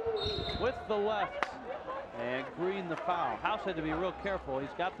Luton with the left, and Green the foul. House had to be real careful.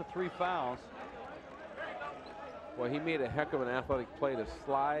 He's got the 3 fouls. Well, he made a heck of an athletic play to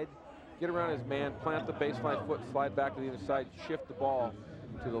slide, get around his man, plant the baseline foot, slide back to the inside, shift the ball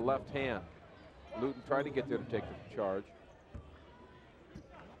to the left hand. Luton tried to get there to take the charge.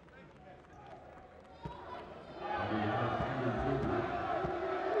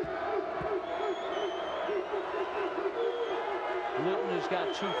 Luton has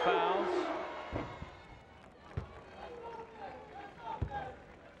got 2 fouls.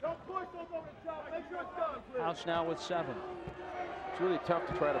 House now with 7. It's really tough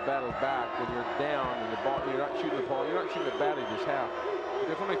to try to battle back when you're down and the ball, you're not shooting the ball, you're not shooting the bat in this half. But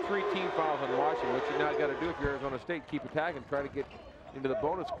there's only 3 team fouls on Washington. What you now got to do if you're Arizona State, keep attacking, try to get into the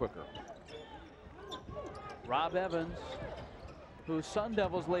bonus quicker. Rob Evans, whose Sun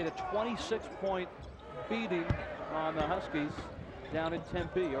Devils laid a 26-point beating on the Huskies down in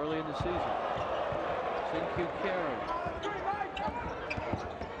Tempe early in the season. Sin-Q carry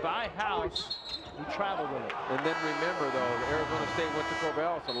by House, who traveled with it. And then remember, though, Arizona State went to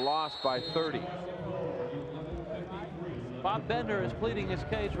Corvallis and lost by 30. Bob Bender is pleading his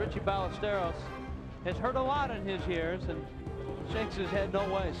case. Richie Ballesteros has heard a lot in his years and shakes his head no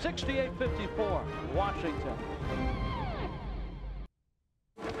way. 68-54, Washington.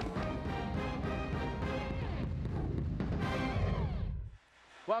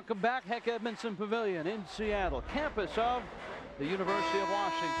 Welcome back, Heck Edmondson Pavilion in Seattle, campus of the University of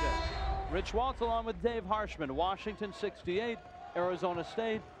Washington. Rich Waltz along with Dave Harshman. Washington 68, Arizona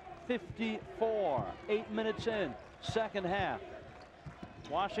State 54. 8 minutes in, second half.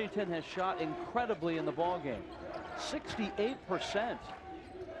 Washington has shot incredibly in the ball game, 68%.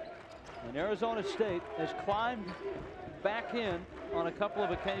 And Arizona State has climbed back in on a couple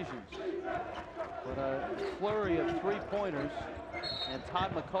of occasions. But a flurry of 3-pointers and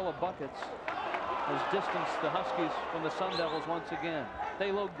Todd McCullough buckets has distanced the Huskies from the Sun Devils once again.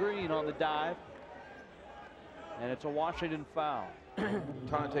 Thalo Green on the dive, and it's a Washington foul.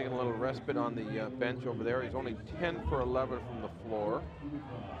 Todd taking a little respite on the bench over there. He's only 10 for 11 from the floor.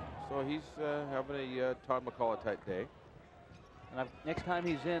 So he's having a Todd McCullough type day. And next time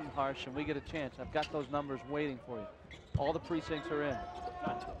he's in, Harsh, and we get a chance, I've got those numbers waiting for you. All the precincts are in.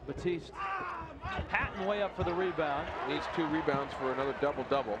 Batiste. Patton way up for the rebound. Needs 2 rebounds for another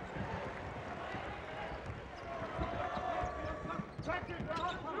double-double.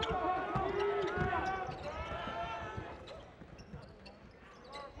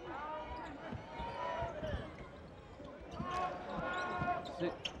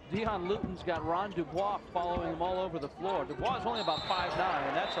 Dion Luton's got Ron Dubois following him all over the floor. Dubois is only about 5'9",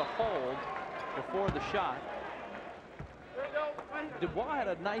 and that's a hold before the shot. Dubois had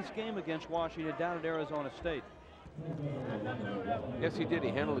a nice game against Washington down at Arizona State. Yes, he did. He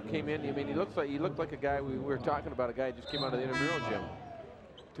handled it, came in. I mean, he looked like a guy we were talking about, a guy who just came out of the intramural gym.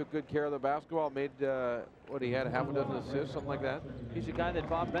 Took good care of the basketball, made, what, he had half a dozen assists, something like that? He's a guy that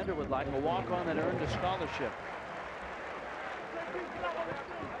Bob Bender would like, a walk-on that earned a scholarship.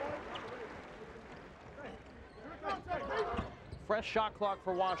 Fresh shot clock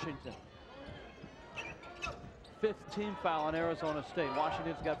for Washington. 15 foul on Arizona State.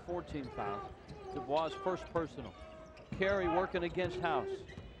 Washington's got 14 fouls. Dubois' first personal. Carey working against House.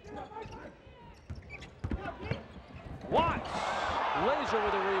 Watts, Laser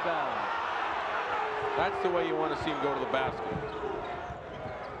with a rebound. That's the way you want to see him go to the basket.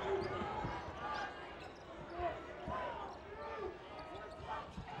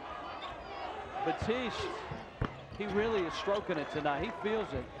 Batiste, he really is stroking it tonight. He feels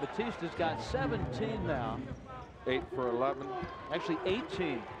it. Batiste's got 17 now. 8 for 11. Actually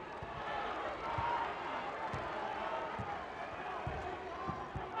 18.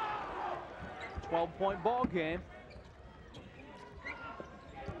 .12 ball game.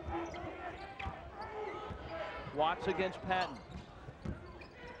 Watts against Patton.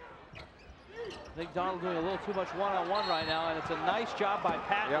 I think Donald doing a little too much one-on-one right now, and it's a nice job by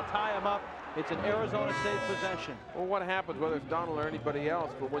Patton to tie him up. It's an Arizona State possession. Well, what happens, whether it's Donald or anybody else,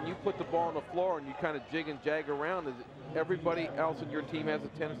 but when you put the ball on the floor and you kind of jig and jag around, is everybody else in your team has a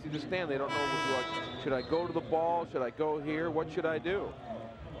tendency to stand. They don't know, like, should I go to the ball? Should I go here? What should I do?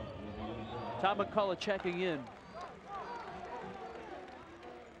 Tom McCullough checking in.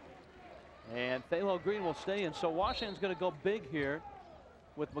 And Phalo Green will stay in. So Washington's going to go big here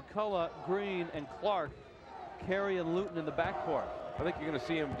with McCullough, Green, and Clark, Carey and Luton in the backcourt. I think you're going to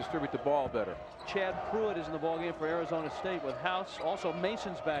see him distribute the ball better. Chad Pruitt is in the ballgame for Arizona State with House. Also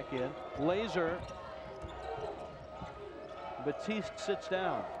Mason's back in. Laser. Batiste sits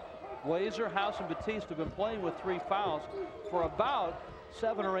down. Laser, House, and Batiste have been playing with 3 fouls for about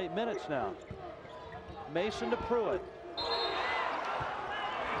 7 or 8 minutes now. Mason to Pruitt.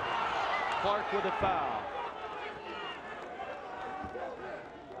 Clark with a foul.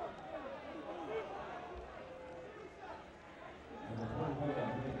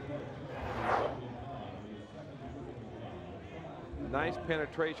 Nice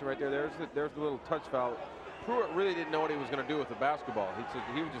penetration right there. There's the little touch foul. Pruitt really didn't know what he was going to do with the basketball.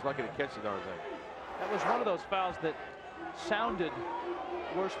 He was just lucky to catch the darn thing. That was one of those fouls that sounded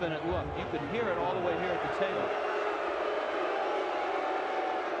worse than it looked. You could hear it all the way here at the table.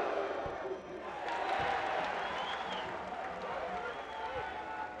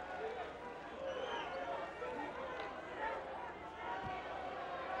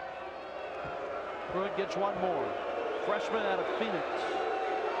 Pruitt gets one more. Freshman out of Phoenix.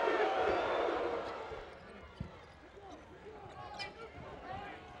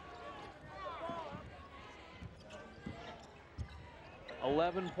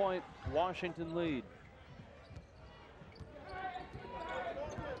 .11 Washington lead.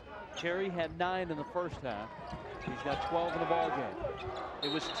 Carey had 9 in the first half. He's got 12 in the ball game.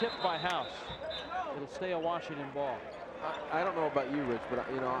 It was tipped by House. It'll stay a Washington ball. I don't know about you, Rich, but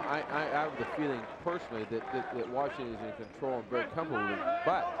you know, I have the feeling personally that Washington is in control and very comfortable with it.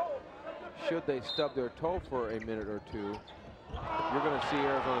 But should they stub their toe for a minute or two, you're going to see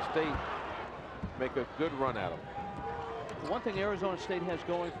Arizona State make a good run at them. One thing Arizona State has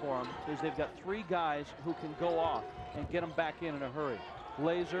going for them is they've got 3 guys who can go off and get them back in a hurry.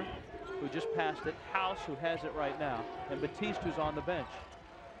 Laser, who just passed it, House, who has it right now, and Batiste, who's on the bench.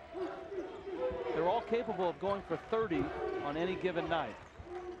 They're all capable of going for 30 on any given night.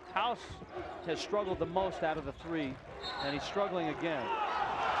 House has struggled the most out of the 3, and he's struggling again.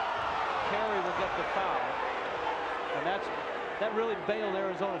 Carey will get the foul, and that really bailed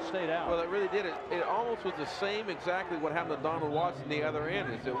Arizona State out. Well, it really did. It almost was the same exactly what happened to Donald Watson the other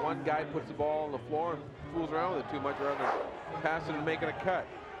end, is that one guy puts the ball on the floor and fools around with it too much rather than passing and making a cut.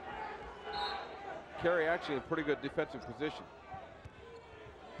 Carey actually in a pretty good defensive position.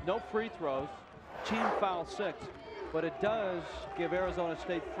 No free throws. Team foul 6, but it does give Arizona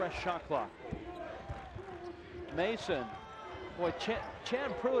State fresh shot clock. Mason. Boy,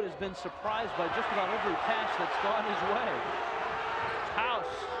 Chad Pruitt has been surprised by just about every pass that's gone his way. House.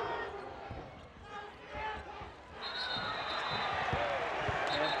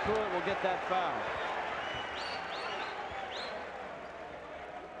 And Pruitt will get that foul.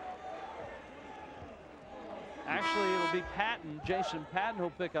 Actually, it'll be Patton, Jason Patton,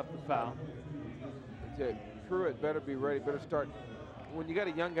 who'll pick up the foul. Pruitt better be ready, better start. When you got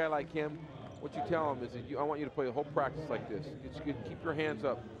a young guy like him, what you tell him is that I want you to play the whole practice like this. Keep your hands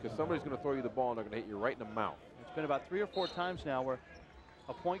up, because somebody's going to throw you the ball and they're going to hit you right in the mouth. It's been about 3 or 4 times now where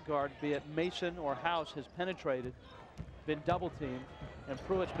a point guard, be it Mason or House, has penetrated, been double teamed, and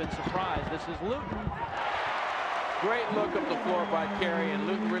Pruitt's been surprised. This is Luton. Great look up the floor by Carey, and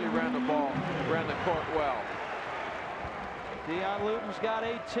Luton really ran the ball, ran the court well. Dion Luton's got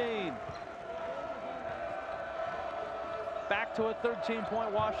 18. Back to a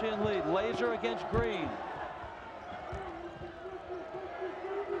 13-point Washington lead. Laser against Green.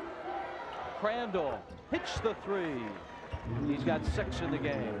 Crandall hits the 3. He's got 6 in the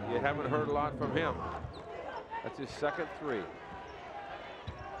game. You haven't heard a lot from him. That's his second 3.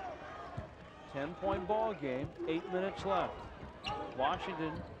 10-point ball game, 8 minutes left.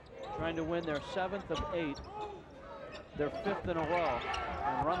 Washington trying to win their 7th of 8, their 5th in a row,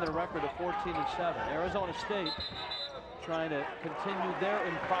 and run their record of 14-7. Arizona State trying to continue their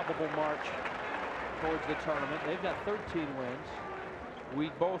improbable march towards the tournament. They've got 13 wins. We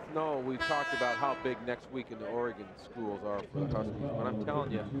both know, we've talked about how big next week in the Oregon schools are for the Huskies, but I'm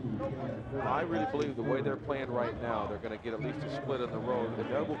telling you, I really believe the way they're playing right now, they're going to get at least a split on the road, and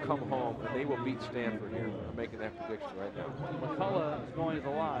they will come home and they will beat Stanford here. I'm making that prediction right now. McCullough is going to the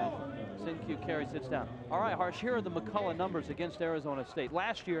line. Sin-Q Carey sits down. All right, Harsh, here are the McCullough numbers against Arizona State.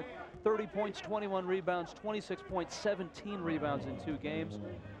 Last year, 30 points, 21 rebounds, 26 points, 17 rebounds in 2 games.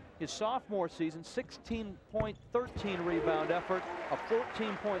 His sophomore season, 16-point, 13 rebound effort, a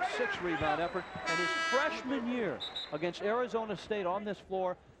 14.6 rebound effort, and his freshman year against Arizona State on this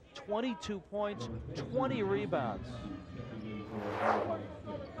floor, 22 points, 20 rebounds.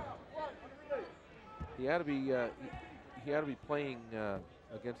 He had to be playing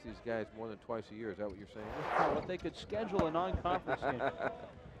against these guys more than twice a year. Is that what you're saying? Well, if they could schedule a non-conference game.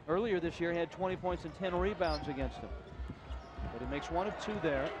 Earlier this year, he had 20 points and 10 rebounds against them. But he makes 1 of 2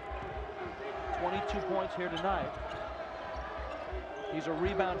 there. 22 points here tonight. He's a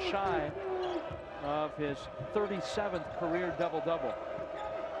rebound shy of his 37th career double-double.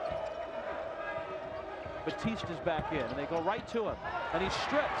 Batista's back in, and they go right to him, and he's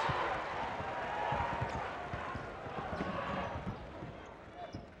stripped.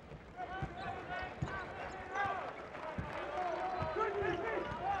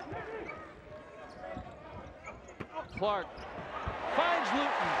 Clark finds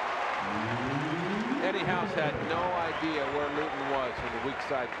Luton. Eddie House had no idea where Luton was in the weak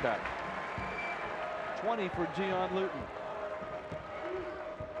side cut. 20 for Dion Luton.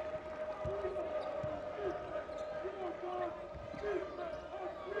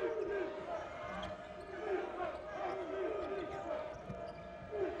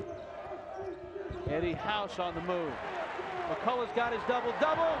 Eddie House on the move. McCullough's got his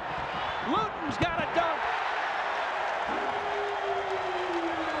double-double. Luton's got a dunk.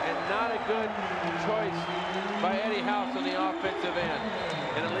 And not a good choice by Eddie House on the offensive end.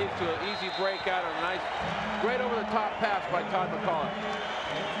 And it leads to an easy breakout and a nice, great over-the-top pass by Todd McCullough.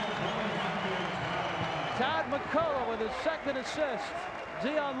 Todd McCullough with his 2nd assist.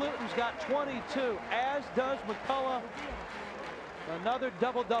 Dion Luton's got 22, as does McCullough. Another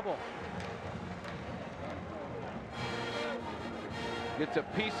double-double. Gets a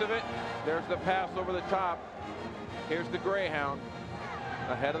piece of it. There's the pass over the top. Here's the Greyhound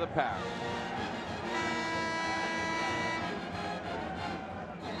ahead of the pass.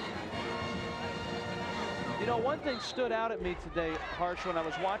 You know, one thing stood out at me today, Harsh, when I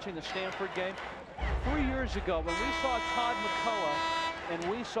was watching the Stanford game. 3 years ago, when we saw Todd McCullough and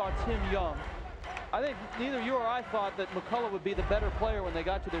we saw Tim Young, I think neither you or I thought that McCullough would be the better player when they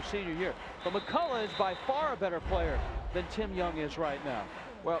got to their senior year. But McCullough is by far a better player than Tim Young is right now.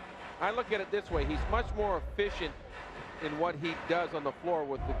 Well, I look at it this way. He's much more efficient in what he does on the floor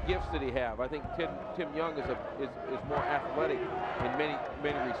with the gifts that he have. I think Tim Young is more athletic in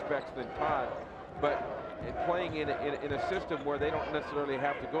many respects than Todd, but playing in a system where they don't necessarily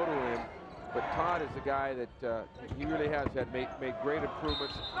have to go to him. But Todd is a guy that he really has made great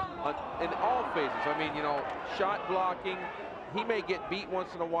improvements in all phases. I mean, you know, shot blocking. He may get beat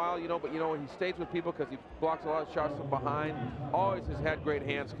once in a while, you know, but, you know, he stays with people because he blocks a lot of shots from behind. Always has had great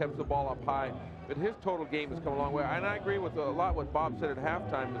hands, kept the ball up high. But his total game has come a long way. And I agree with a lot what Bob said at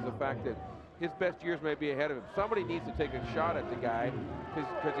halftime is the fact that his best years may be ahead of him. Somebody needs to take a shot at the guy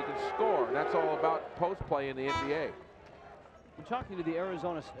because he can score. And that's all about post play in the NBA. When talking to the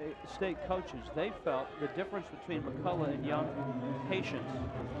Arizona State coaches, they felt the difference between McCullough and Young, patience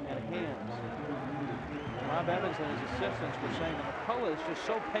and hands. Rob Evans and his assistants were saying that McCullough is just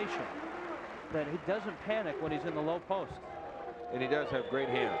so patient that he doesn't panic when he's in the low post. And he does have great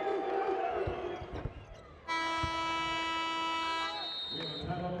hands.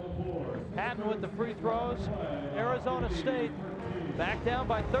 Patton with the free throws. Arizona State back down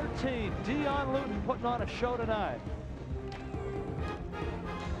by 13. Dion Luton putting on a show tonight.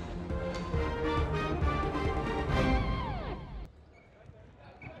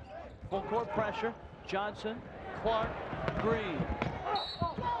 Full court pressure. Johnson, Clark, Green.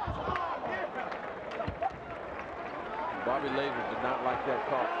 Bobby Laser did not like that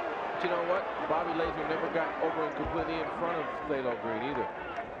call. But you know what? Bobby Laser never got over and completely in front of Thalo Green either.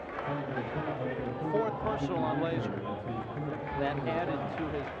 4th personal on Laser. That added to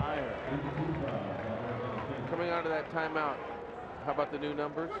his ire. Coming out of that timeout, how about the new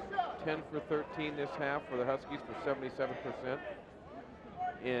numbers? 10 for 13 this half for the Huskies for 77%.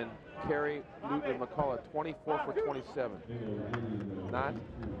 And Carey, Luton, and McCullough 24 for 27. Not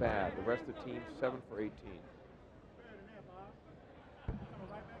bad. The rest of the team, 7 for 18.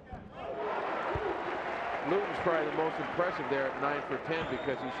 Luton's probably the most impressive there at 9 for 10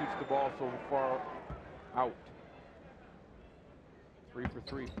 because he shoots the ball so far out. 3 for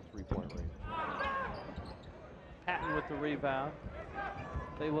 3 from three-point range. Patton with the rebound.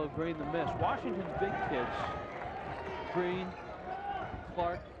 They load Green the miss. Washington's big kids, Green,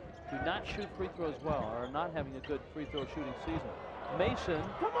 Clark, do not shoot free throws well, or are not having a good free throw shooting season. Mason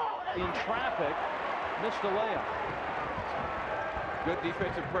in traffic missed a layup. Good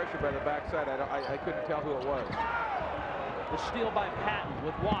defensive pressure by the backside. I couldn't tell who it was. The steal by Patton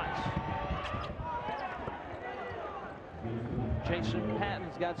with Watts. Jason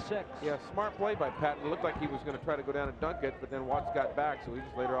Patton's got 6. Yeah, smart play by Patton. It looked like he was going to try to go down and dunk it, but then Watts got back, so he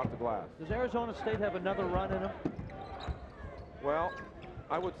just laid her off the glass. Does Arizona State have another run in them? Well,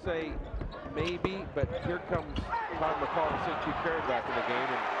 I would say maybe, but here comes Todd McCall and St. Perry back in the game,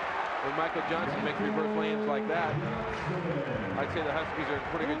 and when Michael Johnson makes reverse lanes like that, I'd say the Huskies are in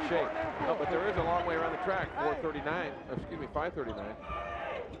pretty good shape. No, but there is a long way around the track. 5:39.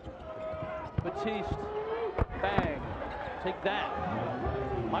 Batiste, bang, take that.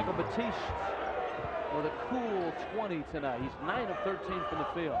 Michael Batiste with a cool 20 tonight. He's 9 of 13 from the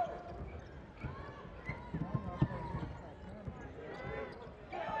field.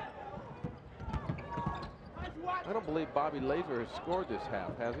 I don't believe Bobby Laser has scored this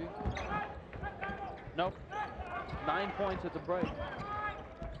half, has he? Nope. 9 points at the break.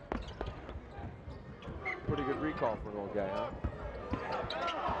 Pretty good recall for an old guy, huh?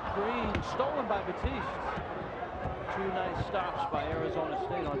 Green stolen by Batiste. 2 nice stops by Arizona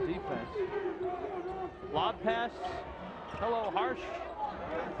State on defense. Lob pass. Hello, Harsh.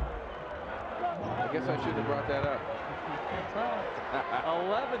 I guess I shouldn't have brought that up.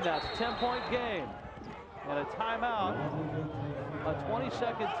 11, that's 10-point game. And a timeout, a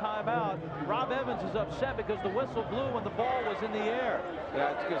 20-second timeout. Rob Evans is upset because the whistle blew when the ball was in the air. Yeah,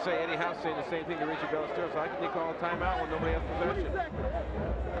 I was going to say Eddie House saying the same thing to Richie Ballesteros. How can they call a timeout when nobody has possession?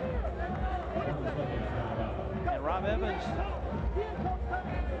 And Rob Evans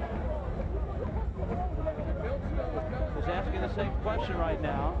is asking the same question right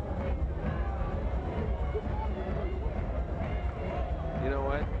now. You know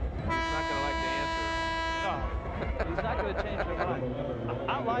what? He's not going to like the answer. No, he's not going to change their mind.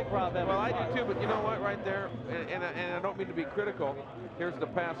 I like Rob Evans. Well, I do too, but you know what? Right there, and I don't mean to be critical. Here's the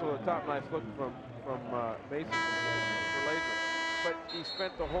pass over the top. Nice look from Mason for Laser. But he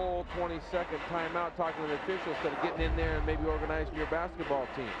spent the whole 20-second timeout talking to the officials instead of getting in there and maybe organizing your basketball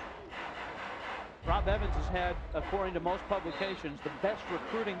team. Rob Evans has had, according to most publications, the best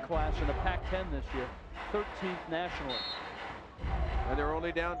recruiting class in the Pac-10 this year, 13th nationally. And they're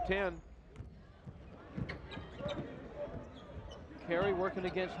only down 10. Carey working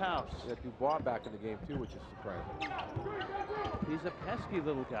against House. You got Dubois back in the game too, which is surprising. He's a pesky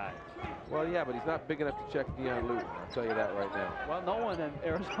little guy. Well, yeah, but he's not big enough to check Dion Luton. I'll tell you that right now. Well, no one in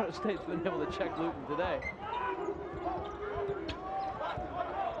Arizona State's been able to check Luton today.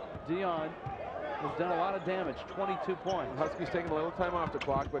 Dion has done a lot of damage, 22 points. Huskies taking a little time off the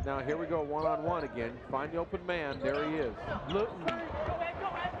clock, but now here we go, one-on-one again. Find the open man. There he is. Luton.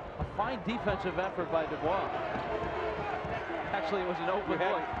 A fine defensive effort by Dubois. Actually, it was an open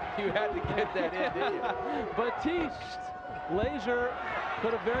look. You had to get that in, didn't you? Batiste. Laser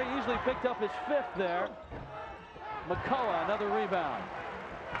could have very easily picked up his 5th there. McCullough, another rebound.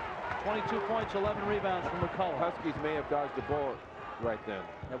 22 points, 11 rebounds from McCullough. Huskies may have dodged the bullet right then.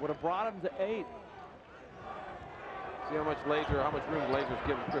 That would have brought him to 8. See how much room Laser's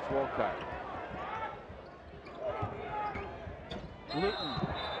giving Chris Wolcott. Luton.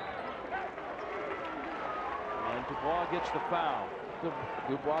 And Dubois gets the foul.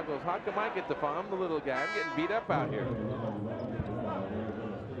 Dubois goes, how come I get the foul? I'm the little guy. I'm getting beat up out here.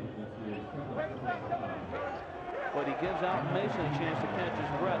 But he gives out Mason a chance to catch his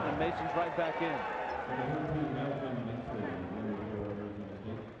breath, and Mason's right back in.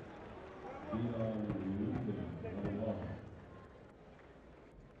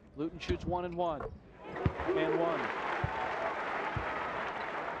 Luton shoots 1 and 1. And 1.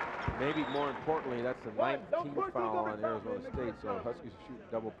 Maybe more importantly, that's the 19th foul on Arizona State, so Huskies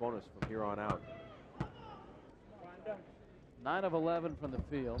shoot double bonus from here on out. 9 of 11 from the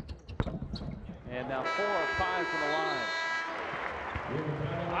field. And now 4 of 5 from the line.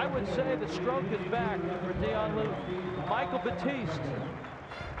 I would say the stroke is back for Dion Luton. Michael Batiste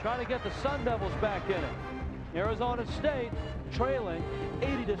trying to get the Sun Devils back in it. Arizona State trailing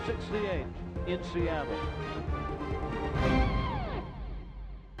 80-68 in Seattle.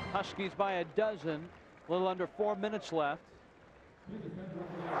 Huskies by a dozen, a little under 4 minutes left.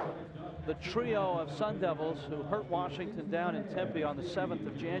 the trio of Sun Devils who hurt Washington down in Tempe on the 7th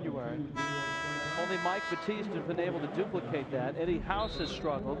of January. Only Mike Batiste has been able to duplicate that. Eddie House has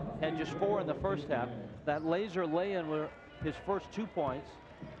struggled, had just 4 in the first half. That laser lay-in were his first 2 points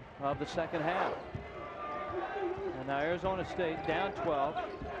of the second half. And now Arizona State down 12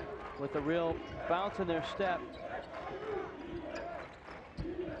 with a real bounce in their step.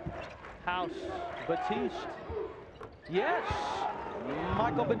 House, Batiste. Yes!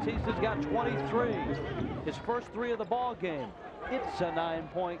 Michael Batiste has got 23. His first 3 of the ball game. It's a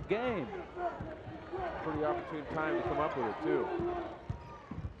 9-point game. Pretty opportune time to come up with it, too.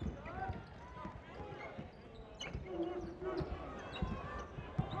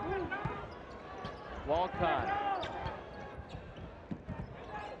 Walcott.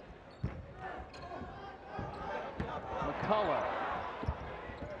 McCullough.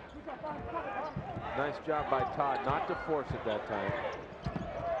 Nice job by Todd not to force it that time.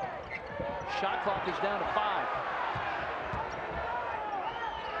 Shot clock is down to 5.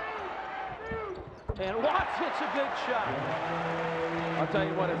 And Watts hits a big shot. I'll tell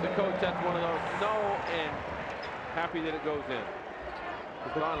you what, as a coach, that's one of those no and happy that it goes in.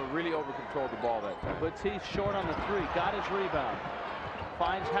 Donald really over-controlled the ball that time. Batiste short on the 3, got his rebound.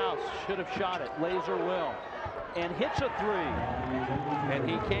 Finds House, should have shot it. Laser will. And hits a 3. And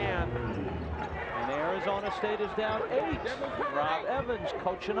he can. And Arizona State is down 8. Rob Evans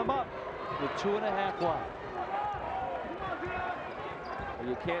coaching them up with 2.5 left.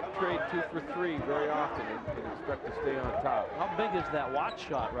 You can't trade 2 for 3 very often and expect to stay on top. How big is that Watts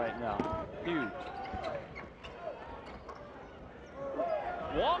shot right now? Huge.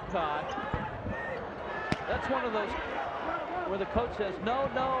 Walcott. That's one of those where the coach says, no,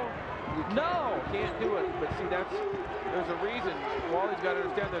 no, no. Can't do it. But see, there's a reason. Wally's got to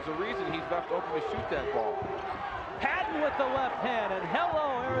understand there's a reason he's left open to shoot that ball. Patton with the left hand, and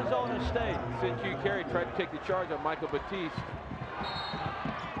hello, Arizona State. Sin-Q Carey tried to take the charge on Michael Batiste.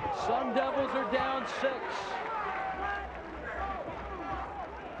 Sun Devils are down 6.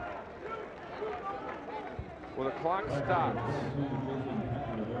 Well, the clock stops.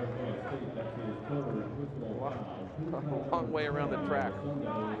 A long way around the track,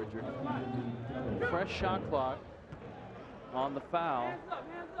 Richard. Fresh shot clock on the foul.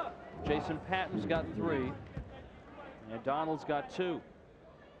 Jason Patton's got 3, and Donald's got 2.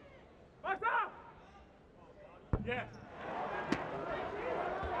 Yeah.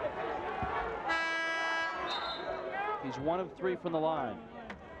 He's 1 of 3 from the line.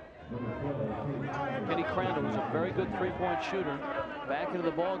 Kenny Crandall was a very good 3-point shooter back into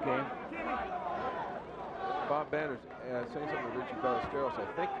the ball game. Bob Banner's saying something to Richie Ballesteros. I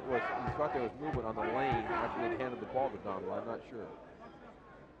think it was he thought there was movement on the lane after they'd handed the ball to Donald. I'm not sure.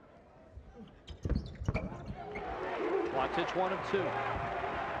 Watts hits 1 of 2.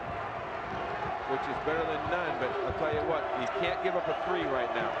 Which is better than none, but I'll tell you what, you can't give up a 3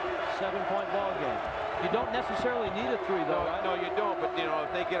 right now. 7-point ball game. You don't necessarily need a 3, though, right? No, you don't, but you know,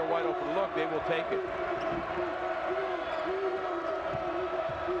 if they get a wide open look, they will take it.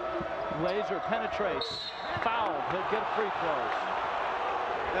 Laser penetrates. Fouled. He'll get free throws.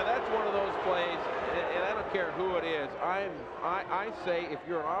 Now that's one of those plays, and I don't care who it is. I say if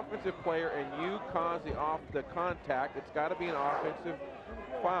you're an offensive player and you cause the contact, it's got to be an offensive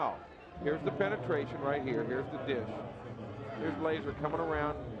foul. Here's the penetration right here. Here's the dish. Here's Laser coming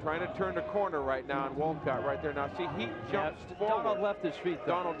around, trying to turn the corner right now, and Walcott right there. Now see, he jumps forward. Donald left his feet,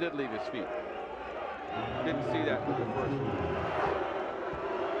 though. Donald did leave his feet. Didn't see that with the first one.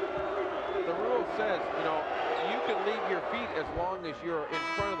 The rule says, you know, you can leave your feet as long as you're in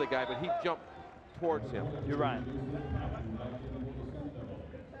front of the guy, but he jumped towards him. You're right.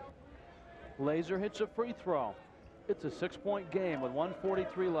 Laser hits a free throw. It's a 6-point game with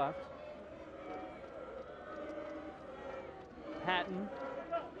 1:43 left. Patton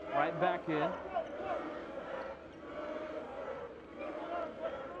right back in.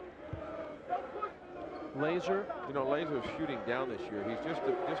 Laser. You know, Laser is shooting down this year. He's just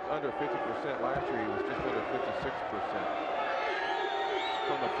under 50%. Last year he was just under 56%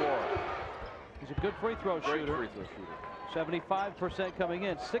 from the floor. He's a good free throw Great shooter. free throw shooter. 75% coming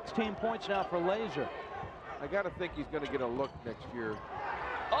in. 16 points now for Laser. I got to think he's going to get a look next year.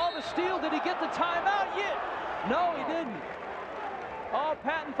 Oh, the steal. Did he get the timeout yet? No, he didn't. Oh,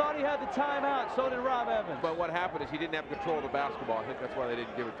 Patton thought he had the timeout. So did Rob Evans. But what happened is he didn't have control of the basketball. I think that's why they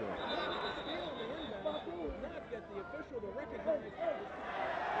didn't give it to him.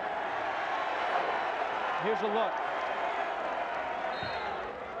 Here's a look.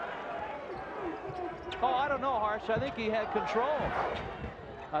 Oh, I don't know, Harsh. I think he had control.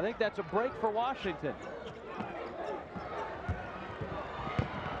 I think that's a break for Washington.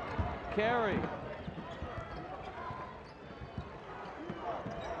 Carey.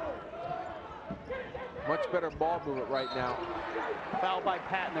 Much better ball movement right now. Foul by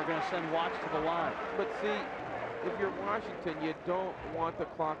Patton. They're going to send Watts to the line. But see, if you're Washington, you don't want the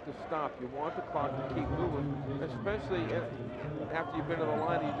clock to stop. You want the clock to keep moving, especially after you've been to the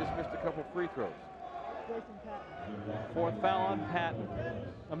line and you just missed a couple free throws. Fourth foul on Patton.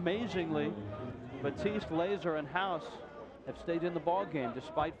 Amazingly, Batiste, Laser, and House have stayed in the ball game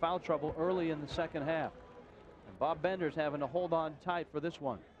despite foul trouble early in the second half. And Bob Bender's having to hold on tight for this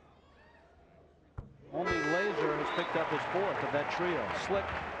one. Only Laser has picked up his fourth of that trio. Slick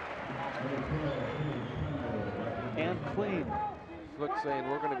and clean. Slick saying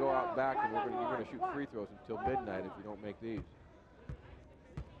we're going to go out back and you're going to shoot free throws until midnight if you don't make these.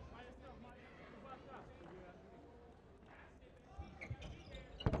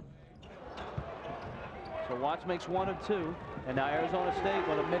 So Watts makes 1 of 2, and now Arizona State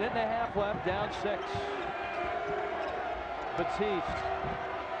with a minute and a half left, down 6. Batiste.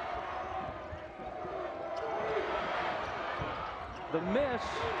 The miss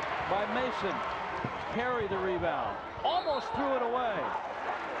by Mason. Carey the rebound. Almost threw it away.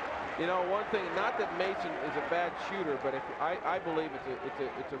 You know, one thing, not that Mason is a bad shooter, but if I believe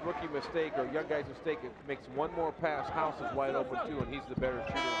it's a rookie mistake or a young guy's mistake. It makes one more pass, House is wide open too, and he's the better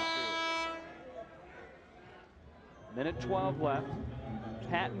shooter of the two. Minute 12 left.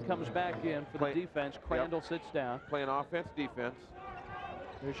 Patton comes back in for the defense. Crandall sits down. Playing offense, defense.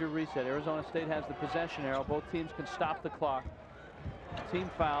 There's your reset. Arizona State has the possession arrow. Both teams can stop the clock. Team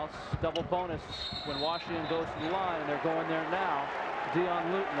fouls, double bonus when Washington goes to the line, and they're going there now.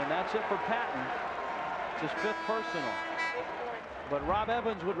 Dion Luton, and that's it for Patton. It's his 5th personal. But Rob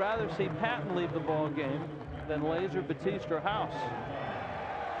Evans would rather see Patton leave the ball game than Laser, Batiste, or House.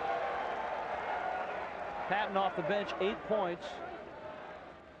 Patton off the bench, 8 points.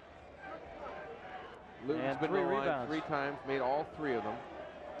 Luton's been to the line 3 times, made all 3 of them.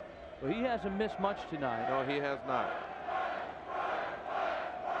 Well, he hasn't missed much tonight. No, he has not.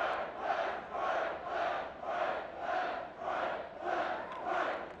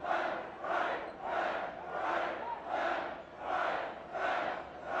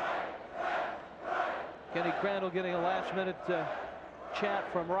 Kenny Crandall getting a last-minute chat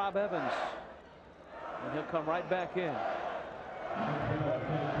from Rob Evans. And he'll come right back in.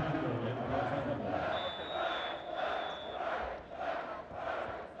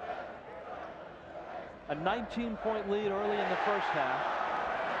 A 19-point lead early in the first half.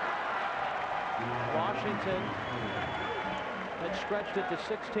 Washington had stretched it to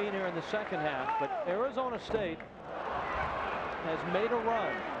 16 here in the second half, but Arizona State has made a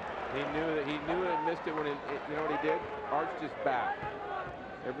run. He knew it and missed it when you know what he did? Arched his back.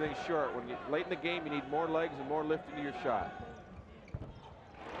 Everything's short. When you late in the game, you need more legs and more lift into your shot.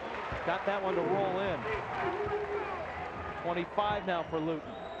 Got that one to roll in. 25 now for Luton.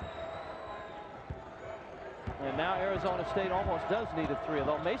 And now Arizona State almost does need a 3,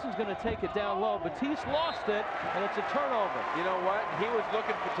 although Mason's going to take it down low. Batiste lost it, and it's a turnover. You know what? He was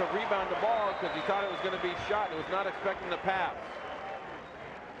looking to rebound the ball because he thought it was going to be shot. He was not expecting the pass.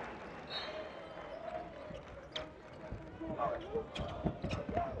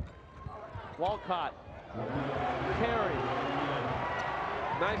 Walcott. Carey.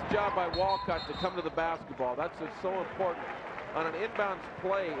 Nice job by Walcott to come to the basketball. That's so important. On an inbounds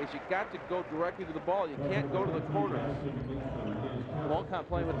play is you got to go directly to the ball. You can't go to the corners. Walcott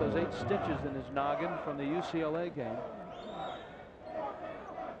playing with those 8 stitches in his noggin from the UCLA game.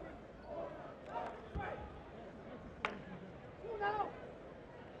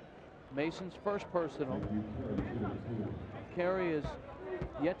 Mason's first personal. Carey is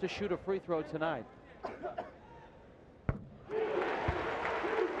yet to shoot a free throw tonight.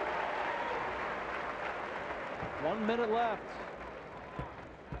 One minute left.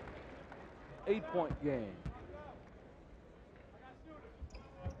 8-point game.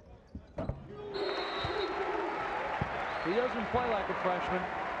 He doesn't play like a freshman.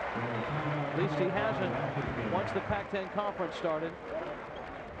 At least he hasn't once the Pac-10 conference started.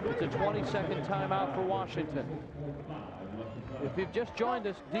 It's a 20-second timeout for Washington. If you've just joined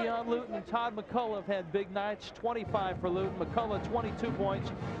us, Dion Luton and Todd McCullough have had big nights. 25 for Luton, McCullough 22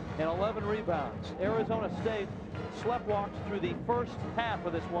 points and 11 rebounds. Arizona State sleptwalked through the first half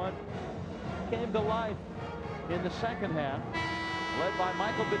of this one. Came to life in the second half, led by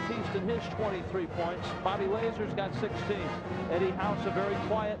Michael Batiste and his 23 points. Bobby Laser's got 16. Eddie House, a very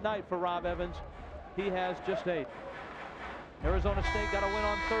quiet night for Rob Evans. He has just 8. Arizona State got a win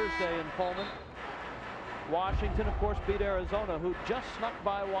on Thursday in Pullman. Washington, of course, beat Arizona, who just snuck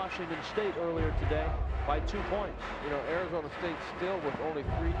by Washington State earlier today by by 2 points. You know, Arizona State still with only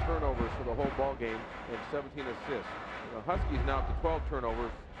 3 turnovers for the whole ball game and 17 assists. You know, Huskies now up to 12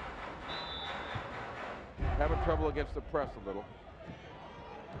 turnovers. Having trouble against the press a little.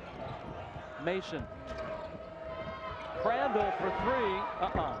 Mason. Crandall for 3.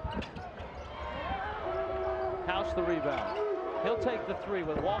 House the rebound. He'll take the 3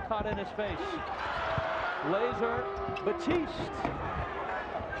 with Walcott in his face. Laser, Batiste.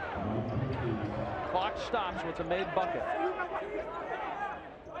 Clock stops with the made bucket.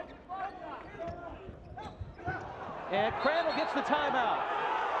 And Crandall gets the timeout.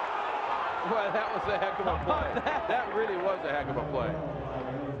 Well, that was a heck of a play. That really was a heck of a play.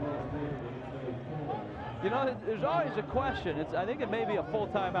 You know, there's always a question. I think it may be a full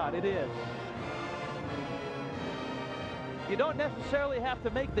timeout. It is. You don't necessarily have to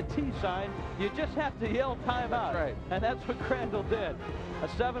make the T sign. You just have to yell timeout. That's right. And that's what Crandall did. A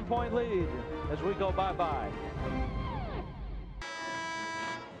 7-point lead as we go bye-bye.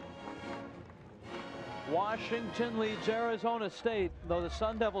 Washington leads Arizona State, though the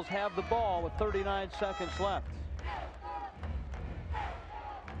Sun Devils have the ball with 39 seconds left.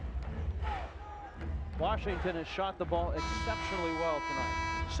 Washington has shot the ball exceptionally well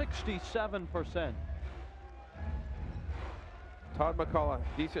tonight. 67%. Todd McCullough,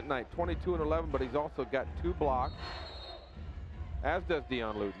 decent night, 22 and 11, but he's also got 2 blocks, as does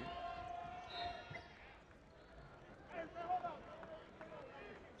Dion Luton.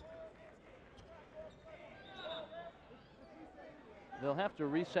 They'll have to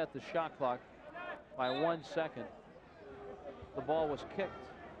reset the shot clock by 1 second. The ball was kicked.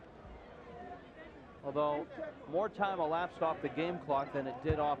 Although more time elapsed off the game clock than it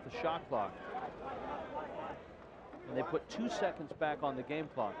did off the shot clock. And they put 2 seconds back on the game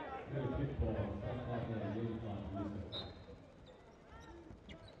clock.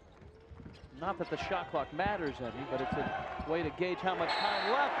 Not that the shot clock matters any, but it's a way to gauge how much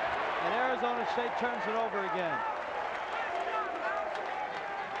time left. And Arizona State turns it over again.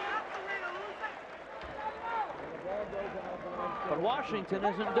 But Washington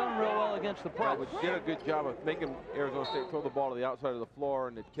hasn't done real well against the press. Well, did a good job of making Arizona State throw the ball to the outside of the floor,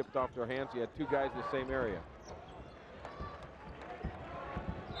 and it tipped off their hands. He had 2 guys in the same area.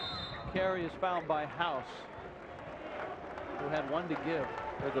 Carey is fouled by House, who had 1 to give.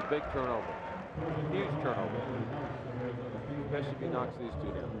 There's a big turnover. Huge turnover. Especially if he knocks these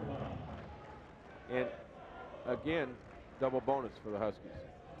 2 down. And again, double bonus for the Huskies.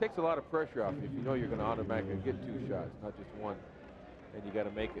 Takes a lot of pressure off you if you know you're going to automatically get 2 shots, not just 1. And you got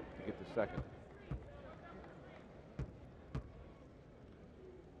to make it to get the second.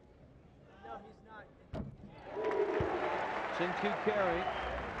 No, he's not. Chinky Carey,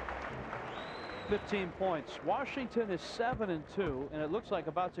 15 points. Washington is 7-2, and it looks like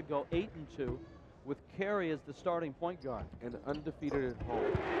about to go 8-2 with Carey as the starting point guard. And undefeated at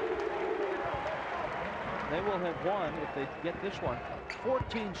home. They will have won, if they get this one,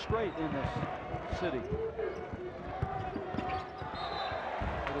 14 straight in this city.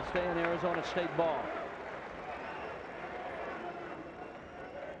 It'll stay in Arizona State ball.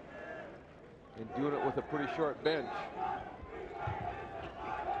 And doing it with a pretty short bench.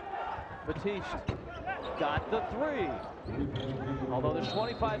 Batiste got the 3. Although there's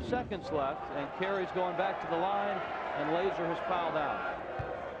 25 seconds left, and Carey's going back to the line, and Laser has fouled out.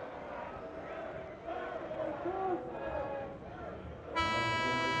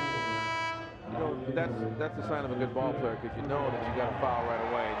 You know, that's a sign of a good ball player, because you know that you got a foul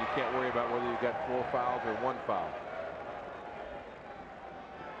right away, and you can't worry about whether you got 4 fouls or 1 foul.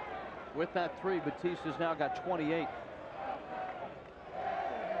 With that 3, Batiste has now got 28.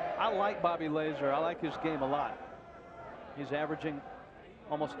 I like Bobby Laser. I like his game a lot. He's averaging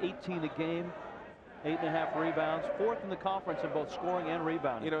almost 18 a game, 8.5 rebounds, 4th in the conference in both scoring and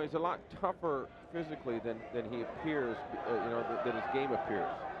rebounding. You know, he's a lot tougher physically than he appears, you know, than his game appears.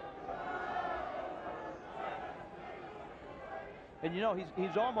 And you know,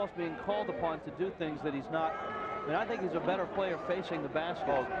 he's almost being called upon to do things that he's not. And I think he's a better player facing the basket.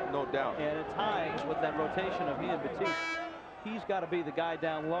 Oh, no doubt. And at times, with that rotation of he and Batiste, he's got to be the guy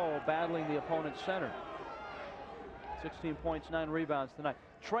down low battling the opponent's center. 16 points, 9 rebounds tonight.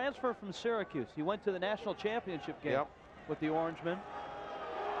 Transfer from Syracuse. He went to the national championship game with the Orangemen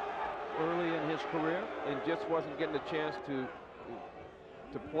early in his career. And just wasn't getting a chance to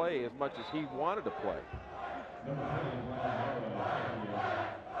play as much as he wanted to play.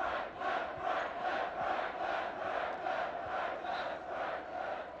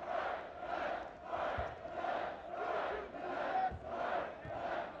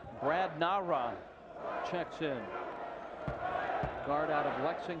 Brad Nara checks in. Guard out of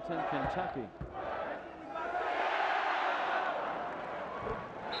Lexington, Kentucky.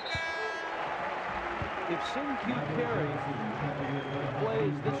 if Sin-Q Carey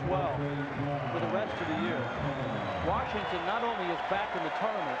plays this well for the rest of the year, Washington not only is back in the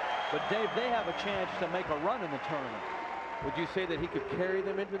tournament, but Dave, they have a chance to make a run in the tournament. Would you say that he could carry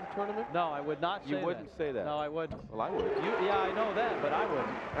them into the tournament? No, I would not say that. You wouldn't say that? No, I wouldn't. Well, I would. Yeah, I know that, but I wouldn't.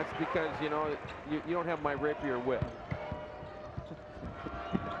 That's because, you know, you don't have my rapier whip.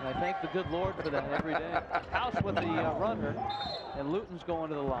 And I thank the good Lord for that every day. House with the runner, and Luton's going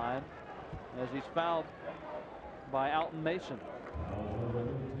to the line as he's fouled by Alton Mason.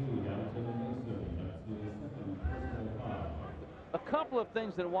 A couple of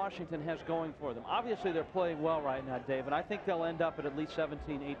things that Washington has going for them. Obviously, they're playing well right now, Dave, and I think they'll end up at least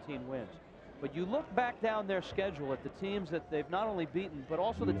 17, 18 wins. But you look back down their schedule at the teams that they've not only beaten, but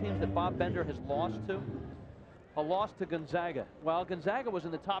also the teams that Bob Bender has lost to. A loss to Gonzaga. Well, Gonzaga was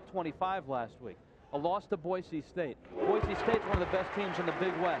in the top 25 last week. A loss to Boise State. Boise State's one of the best teams in the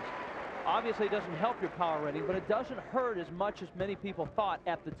Big West. Obviously, it doesn't help your power rating, but it doesn't hurt as much as many people thought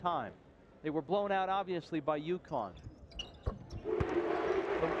at the time. They were blown out, obviously, by UConn.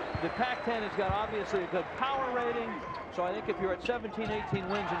 The Pac-10 has got obviously a good power rating, so I think if you're at 17, 18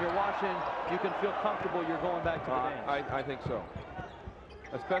 wins and you're watching, you can feel comfortable you're going back to the dance. I think so,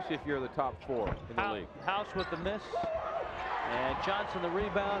 especially if you're the top 4 in the league. House with the miss, and Johnson the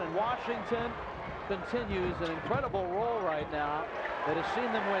rebound, and Washington continues an incredible roll right now that has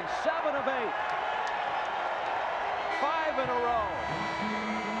seen them win 7 of 8. 5 in a row.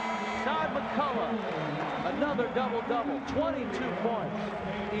 Todd McCullough, another double-double, 22 points,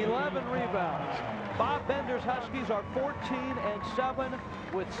 11 rebounds. Bob Bender's Huskies are 14-7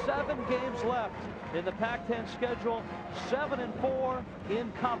 with 7 games left in the Pac-10 schedule, 7-4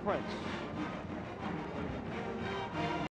 in conference.